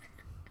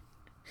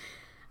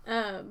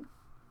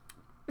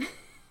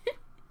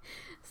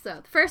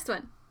 So, the first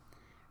one.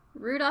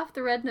 Rudolph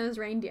the Red-Nosed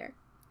Reindeer.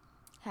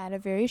 Had a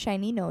very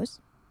shiny nose.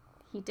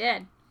 He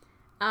did.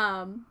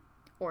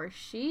 Or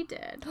she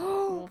did.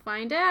 We'll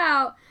find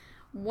out.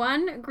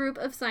 One group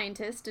of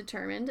scientists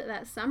determined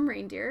that some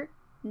reindeer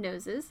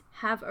noses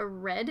have a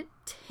red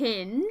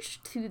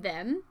tinge to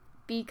them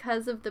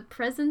because of the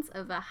presence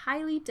of a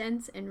highly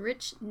dense and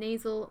rich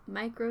nasal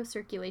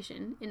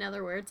microcirculation. In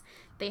other words,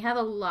 they have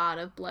a lot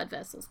of blood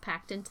vessels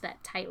packed into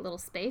that tight little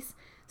space.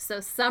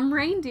 So some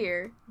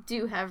reindeer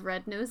do have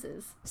red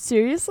noses.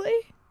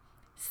 Seriously?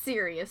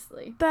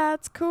 Seriously.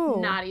 That's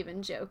cool. Not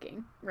even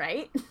joking,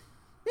 right?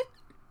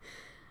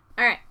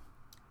 All right.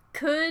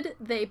 Could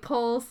they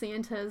pull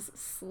Santa's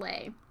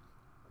sleigh?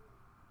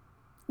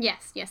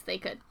 Yes, they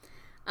could.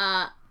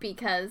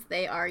 Because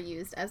they are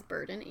used as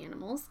burden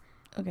animals.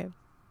 Okay,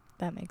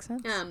 that makes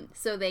sense.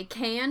 So they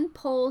can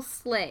pull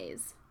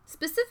sleighs,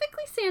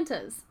 specifically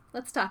Santa's.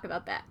 Let's talk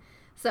about that.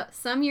 So,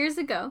 some years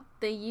ago,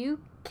 the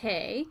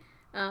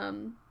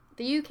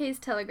UK's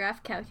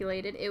Telegraph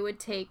calculated it would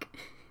take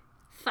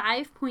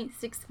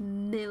 5.6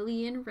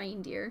 million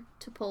reindeer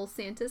to pull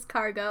Santa's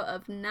cargo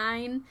of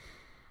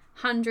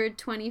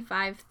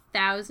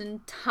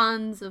 925,000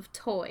 tons of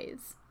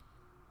toys.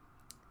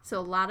 So,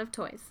 a lot of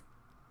toys.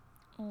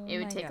 It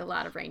would take a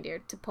lot of reindeer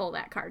to pull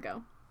that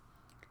cargo.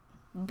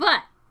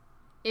 But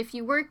if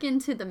you work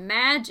into the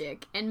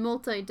magic and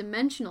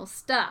multi-dimensional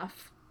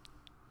stuff,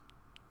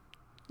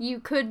 you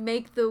could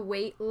make the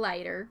weight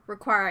lighter,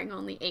 requiring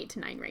only 8 to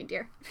 9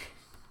 reindeer.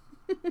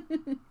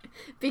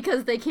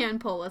 Because they can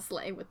pull a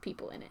sleigh with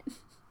people in it.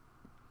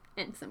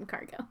 And some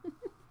cargo.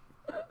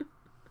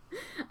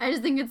 I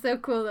just think it's so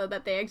cool, though,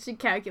 that they actually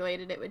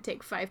calculated it would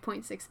take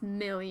 5.6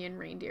 million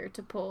reindeer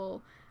to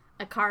pull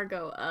a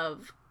cargo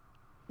of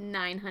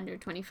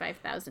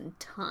 925,000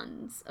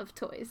 tons of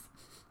toys.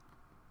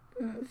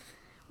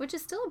 Which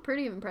is still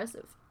pretty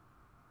impressive.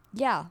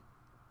 Yeah.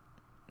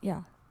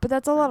 Yeah. But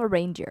that's a lot of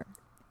reindeer.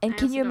 And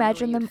can you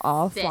imagine them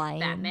all flying?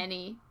 That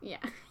many. Yeah.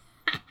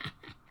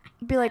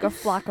 It'd be like a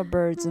flock of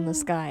birds in the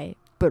sky,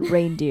 but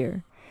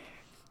reindeer.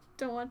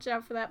 Don't watch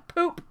out for that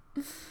poop.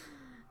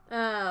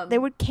 They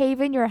would cave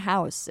in your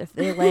house if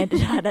they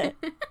landed on it.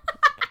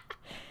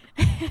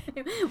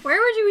 Where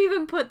would you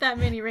even put that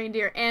many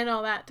reindeer and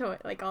all that toy,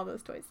 like all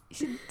those toys?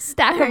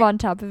 Stack them on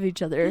top of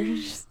each other.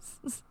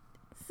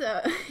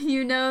 So,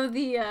 you know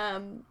the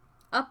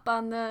up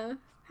on the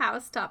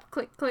housetop,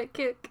 click, click,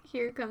 click,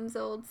 here comes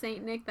old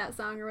Saint Nick, that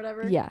song or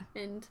whatever? Yeah.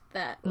 And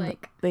that,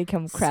 like, they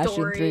come crashing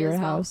through your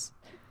house.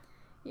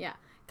 Yeah.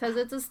 Because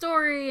it's a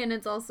story and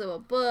it's also a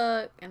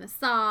book and a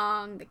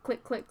song that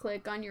click, click,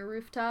 click on your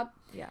rooftop.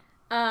 Yeah.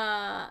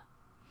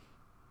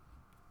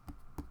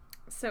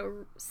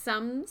 So,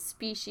 some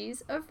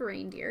species of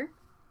reindeer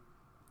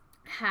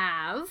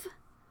have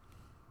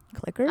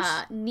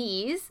clickers?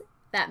 Knees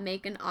that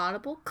make an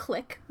audible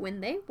click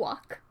when they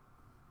walk.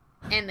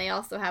 And they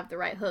also have the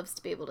right hooves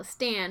to be able to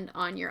stand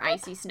on your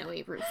icy,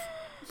 snowy roof.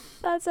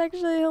 That's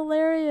actually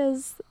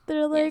hilarious.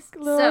 They're like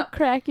little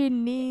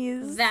cracking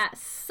knees. That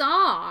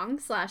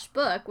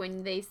song/book,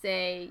 when they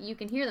say you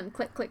can hear them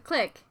click, click,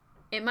 click,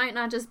 it might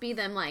not just be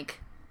them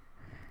like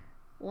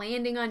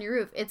landing on your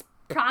roof. It's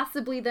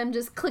possibly them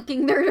just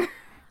clicking their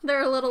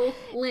little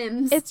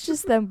limbs. It's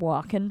just them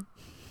walking.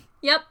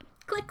 Yep.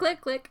 Click,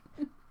 click, click.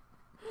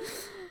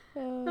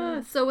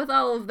 So with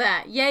all of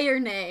that, yay or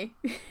nay?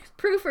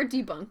 Proof or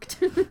debunked?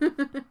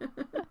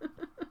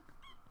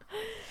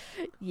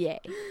 Yay.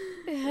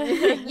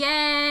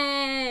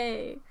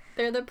 Yay!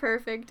 They're the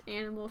perfect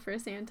animal for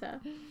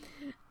Santa.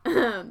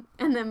 And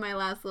then my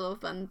last little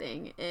fun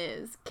thing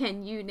is,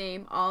 can you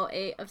name all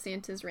 8 of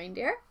Santa's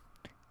reindeer?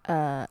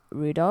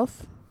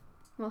 Rudolph.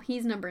 Well,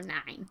 he's number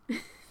 9.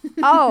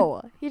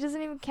 Oh, he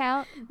doesn't even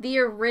count? The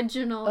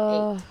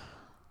original 8.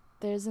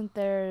 Isn't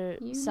there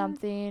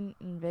something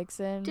and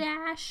Vixen?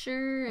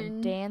 Dasher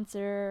and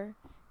Dancer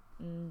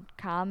and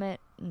Comet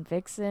and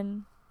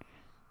Vixen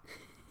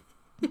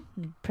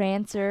and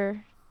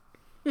Prancer.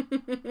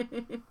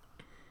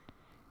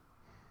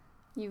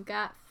 You've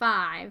got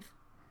 5.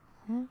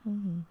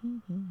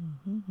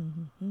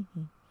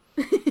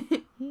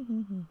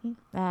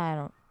 I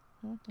don't.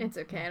 It's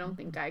okay. I don't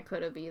think I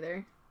could have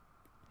either.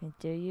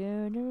 Do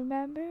you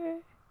remember?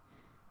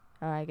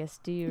 Oh, I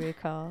guess, do you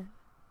recall?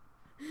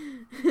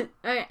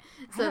 Okay,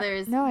 so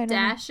there's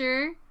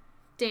Dasher,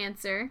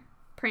 Dancer,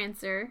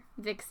 Prancer,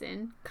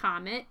 Vixen,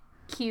 Comet,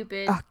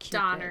 Cupid,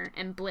 Donner,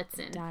 and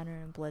Blitzen.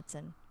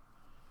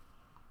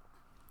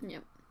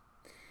 Yep.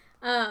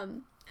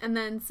 And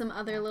then some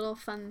other little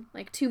fun,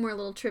 like 2 more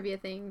little trivia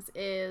things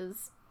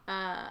is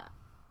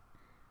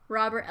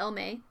Robert L.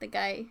 May, the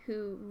guy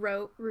who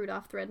wrote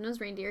Rudolph the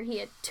Red-Nosed Reindeer, he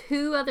had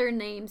 2 other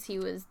names he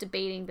was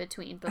debating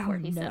between before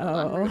he settled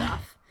on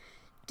Rudolph.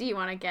 Do you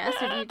want to guess,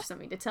 or do you just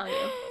want me to tell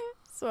you?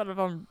 Sort of,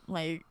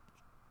 like,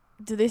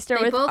 do they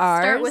start with R's? They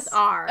both start with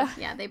R.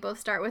 Yeah, they both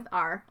start with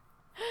R.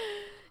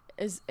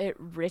 Is it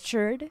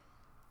Richard?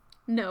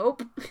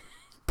 Nope.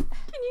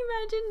 Can you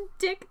imagine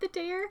Dick the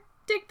Deer?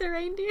 Dick the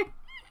Reindeer?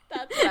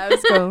 That's what I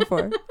was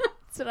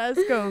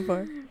going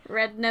for.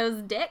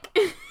 Red-Nosed Dick.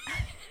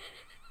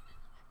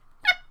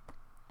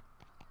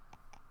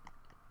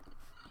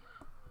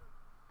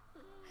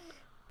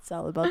 It's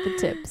all about the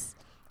tips.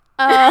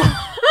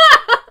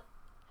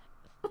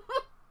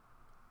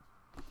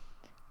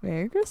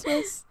 Merry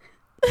Christmas.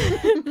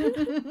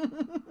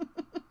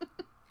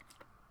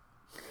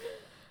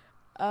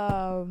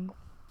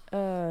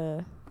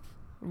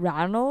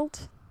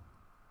 Ronald?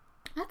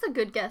 That's a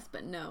good guess,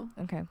 but no.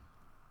 Okay.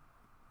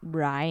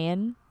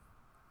 Ryan?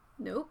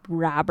 Nope.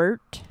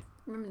 Robert?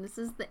 Remember, this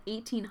is the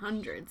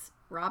 1800s.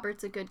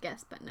 Robert's a good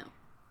guess, but no.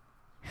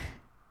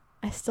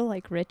 I still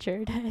like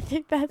Richard. I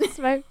think that's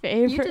my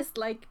favorite. You just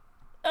like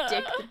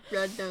Dick the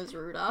Red-Nosed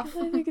Rudolph.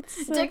 I think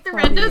it's so Dick the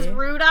funny. Red-Nosed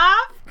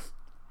Rudolph?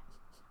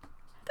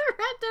 The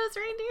Red-Nosed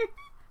Reindeer?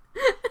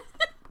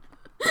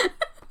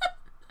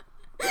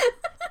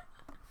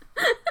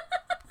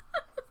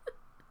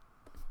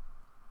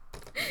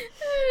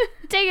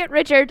 Dang it,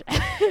 Richard.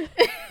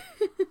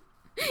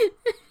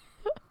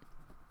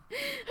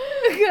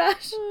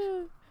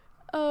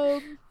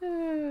 I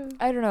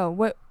don't know.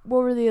 What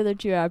were the other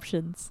two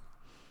options?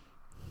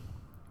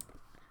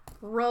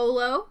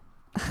 Rolo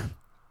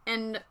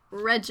and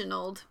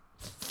Reginald.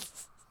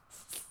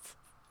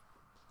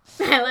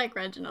 I like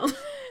Reginald.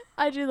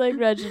 I do like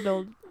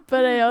Reginald,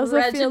 but I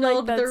also feel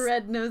like Reginald the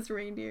red-nosed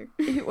reindeer.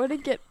 He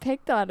wouldn't get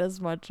picked on as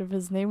much if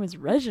his name was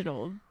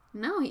Reginald.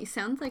 No, he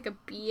sounds like a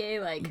BA,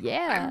 like,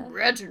 yeah. I'm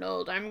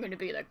Reginald, I'm going to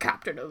be the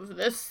captain of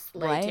this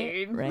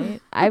sleigh team.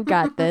 Right, I've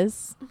got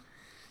this.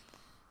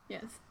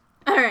 Yes.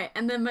 Alright,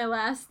 and then my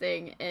last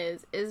thing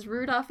is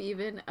Rudolph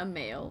even a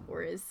male,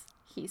 or is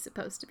he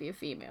supposed to be a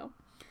female?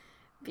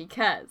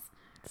 Because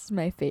this is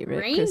my favorite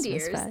reindeers,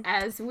 Christmas fact.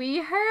 as we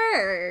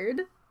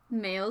heard,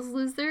 males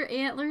lose their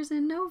antlers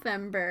in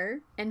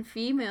November, and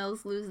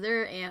females lose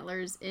their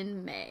antlers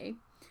in May.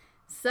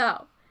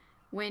 So,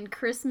 when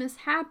Christmas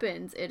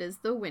happens, it is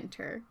the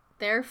winter.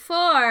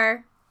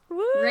 Therefore,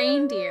 Woo!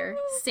 Reindeer,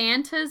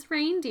 Santa's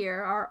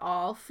reindeer are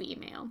all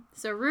female.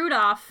 So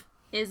Rudolph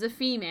is a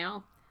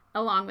female,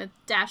 along with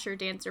Dasher,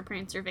 Dancer,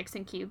 Prancer,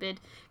 Vixen, Cupid,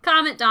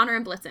 Comet, Donner,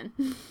 and Blitzen.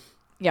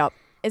 Yep.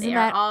 Isn't They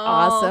that are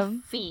all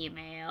awesome?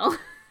 Female.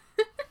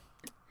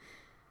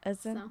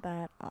 Isn't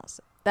that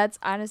awesome? That's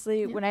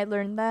honestly, when I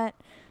learned that,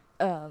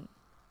 that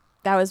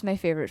was my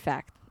favorite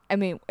fact. I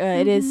mean,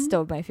 it is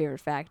still my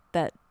favorite fact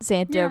that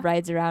Santa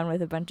rides around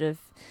with a bunch of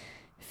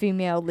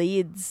female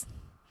leads.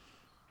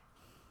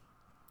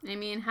 I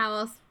mean, how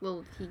else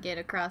will he get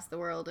across the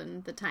world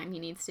in the time he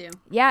needs to?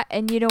 Yeah,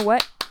 and you know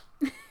what?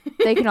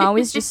 They can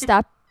always just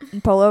stop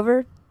and pull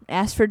over,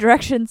 ask for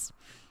directions.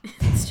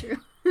 It's true.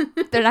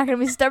 They're not going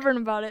to be stubborn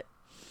about it.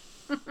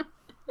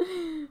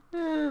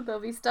 They'll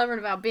be stubborn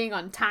about being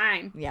on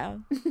time. Yeah,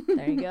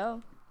 there you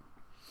go.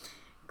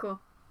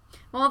 Cool.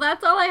 Well,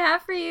 that's all I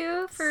have for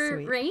you for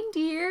Sweet.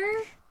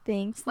 Reindeer.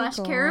 Thanks, /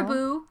 Nicole.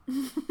 Caribou.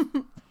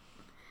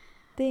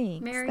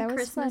 Thanks. Merry that was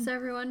Christmas, fun.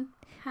 everyone.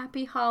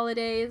 Happy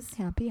holidays.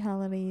 Happy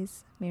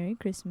holidays. Merry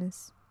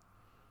Christmas.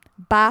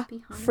 Bah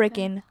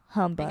frickin'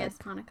 humbug. I guess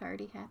Hanukkah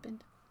already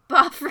happened.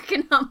 Bah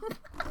frickin' humbug.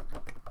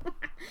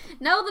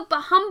 No, the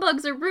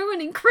humbugs are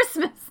ruining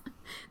Christmas.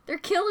 They're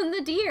killing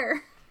the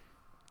deer.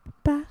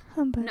 Bah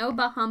humbug. No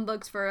bah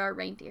humbugs for our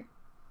reindeer.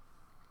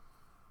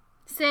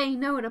 Say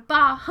no to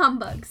bah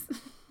humbugs.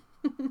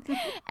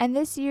 And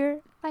this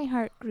year, my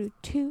heart grew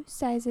 2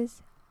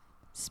 sizes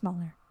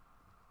smaller.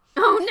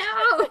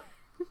 Oh no!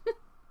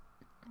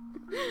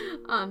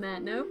 On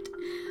that note,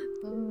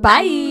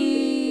 bye!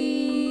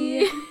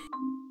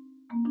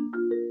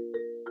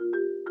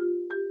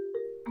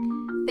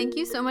 Thank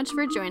you so much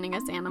for joining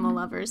us, animal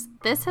lovers.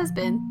 This has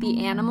been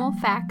the Animal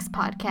Facts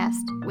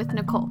Podcast with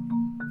Nicole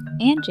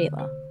and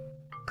Jayla.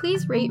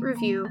 Please rate,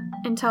 review,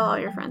 and tell all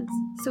your friends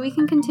so we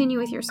can continue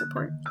with your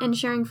support and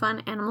sharing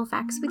fun animal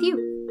facts with you.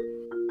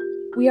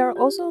 We are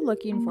also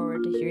looking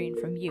forward to hearing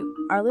from you,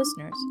 our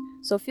listeners,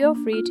 so feel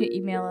free to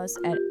email us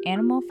at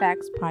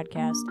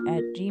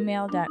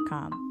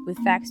animalfactspodcast@gmail.com with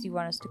facts you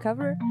want us to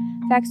cover,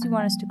 facts you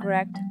want us to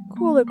correct,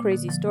 cool or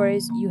crazy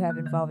stories you have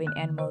involving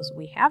animals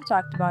we have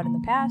talked about in the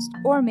past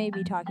or may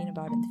be talking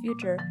about in the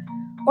future,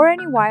 or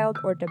any wild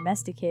or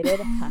domesticated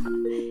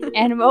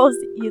animals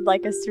you'd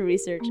like us to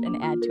research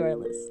and add to our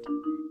list.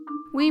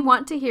 We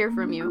want to hear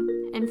from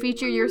you and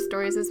feature your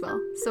stories as well,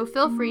 so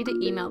feel free to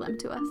email them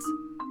to us.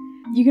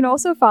 You can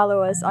also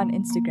follow us on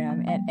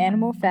Instagram at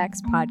Animal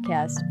Facts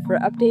Podcast for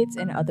updates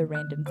and other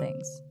random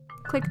things.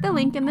 Click the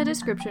link in the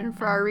description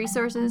for our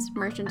resources,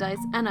 merchandise,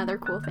 and other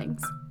cool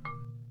things.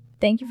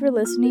 Thank you for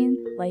listening,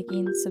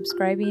 liking,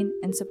 subscribing,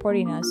 and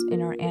supporting us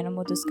in our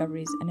animal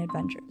discoveries and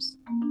adventures.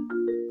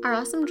 Our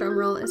awesome drum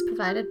roll is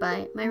provided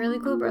by my really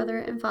cool brother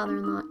and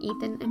father-in-law,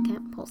 Ethan and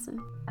Kent Polson.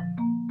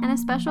 And a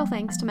special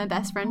thanks to my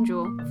best friend,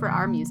 Jewel, for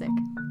our music.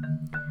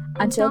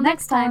 Until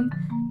next time,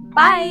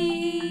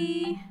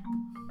 bye!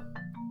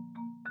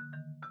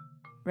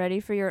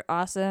 Ready for your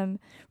awesome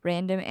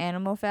random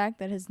animal fact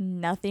that has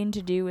nothing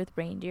to do with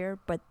reindeer,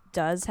 but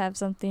does have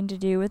something to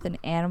do with an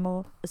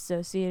animal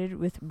associated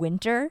with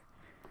winter?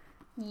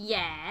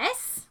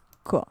 Yes!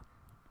 Cool.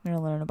 I'm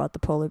going to learn about the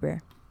polar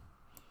bear.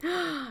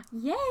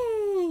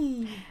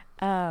 Yay!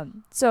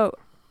 So,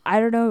 I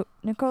don't know,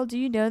 Nicole, do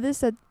you know this,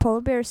 that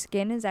polar bear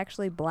skin is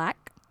actually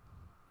black?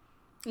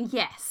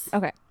 Yes.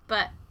 Okay.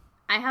 But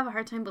I have a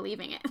hard time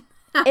believing it.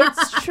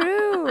 It's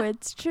true.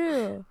 It's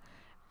true.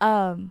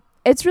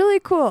 It's really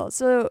cool.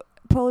 So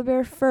polar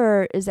bear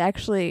fur is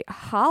actually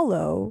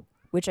hollow,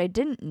 which I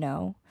didn't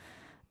know.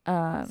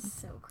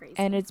 So crazy.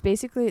 And it's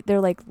basically, they're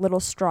like little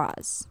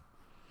straws.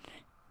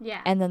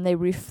 Yeah. And then they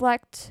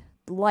reflect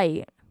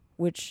light,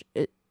 which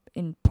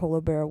in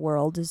polar bear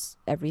world is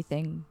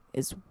everything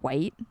is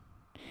white.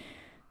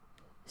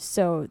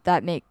 So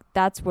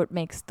that's what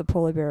makes the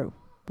polar bear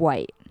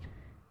white.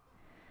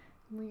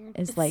 Weird.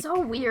 Is it's like so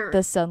weird.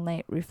 The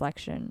sunlight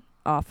reflection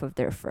off of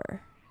their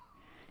fur.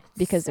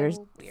 Because so their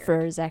weird.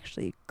 fur is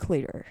actually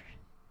clear.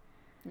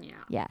 Yeah.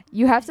 Yeah.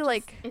 You have to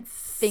It's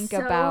think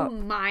so about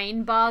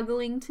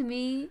mind-boggling to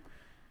me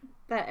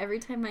that every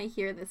time I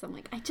hear this, I'm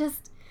like, I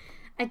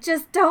I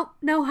just don't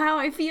know how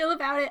I feel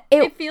about it.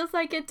 It feels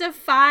like it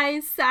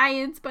defies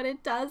science, but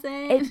it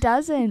doesn't. It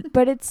doesn't,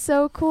 but it's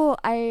so cool.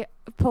 I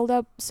pulled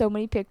up so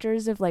many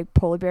pictures of like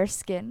polar bear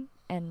skin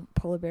and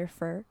polar bear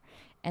fur,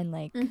 and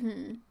like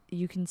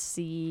you can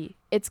see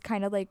it's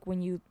kind of like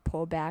when you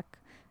pull back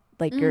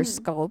like your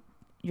scalp.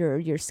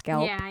 Your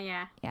scalp.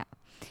 Yeah.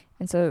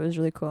 And so it was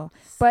really cool.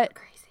 So but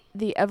crazy.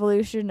 The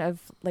evolution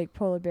of like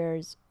polar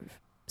bears'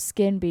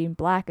 skin being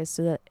black is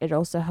so that it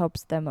also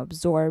helps them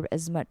absorb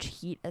as much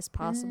heat as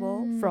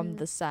possible from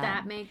the sun.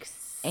 That makes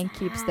sense. And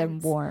keeps them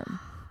warm.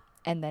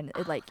 And then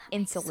it like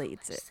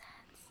insulates it.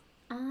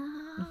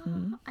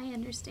 I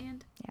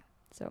understand. Yeah.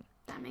 So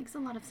that makes a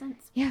lot of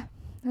sense. Yeah.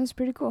 That was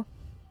pretty cool.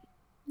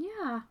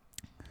 Yeah.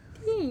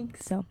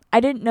 Thanks. So I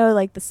didn't know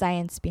like the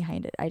science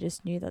behind it. I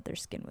just knew that their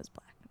skin was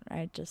black.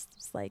 I just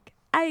was like,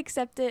 I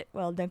accept it.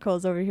 Well,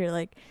 Nicole's over here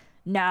like,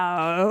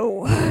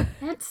 no.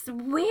 That's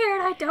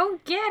weird. I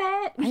don't get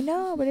it. I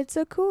know, but it's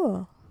so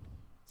cool.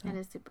 So, that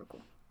is super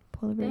cool.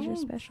 Polar bears are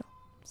special.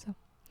 So,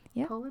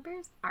 yeah. Polar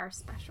bears are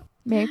special.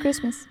 Merry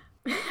Christmas.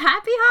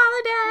 Happy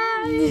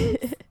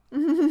holidays.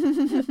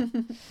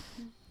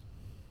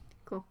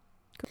 Cool.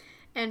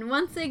 And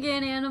once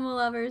again, animal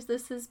lovers,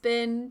 this has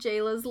been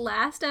Jayla's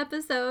last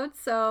episode,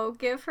 so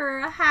give her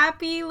a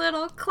happy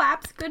little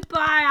claps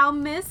goodbye. I'll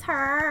miss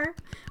her.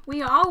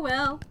 We all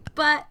will,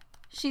 but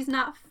she's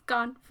not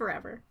gone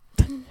forever.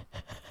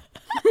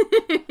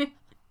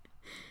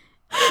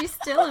 She's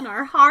still in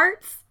our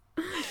hearts.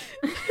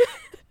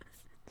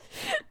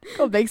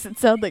 What makes it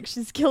sound like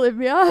she's killing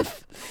me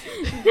off?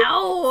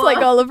 No! It's like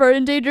all of our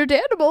endangered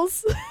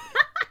animals.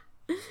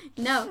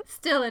 No,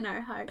 still in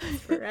our hearts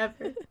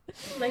forever.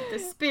 Like the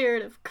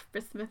spirit of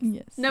Christmas.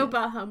 Yes. No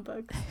bah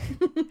humbug.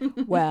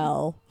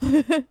 Well.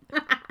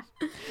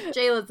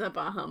 Jayla's a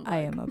bah humbug. I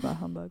am a bah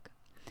humbug.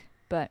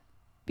 But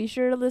be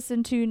sure to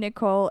listen to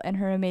Nicole and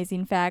her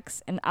amazing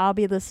facts, and I'll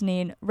be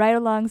listening right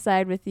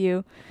alongside with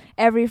you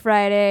every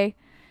Friday.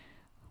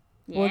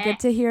 Yes. We'll get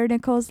to hear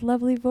Nicole's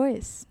lovely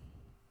voice.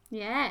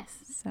 Yes.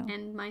 So.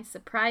 And my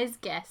surprise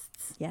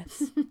guests. Yes.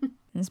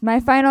 This is my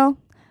final.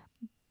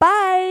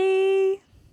 Bye.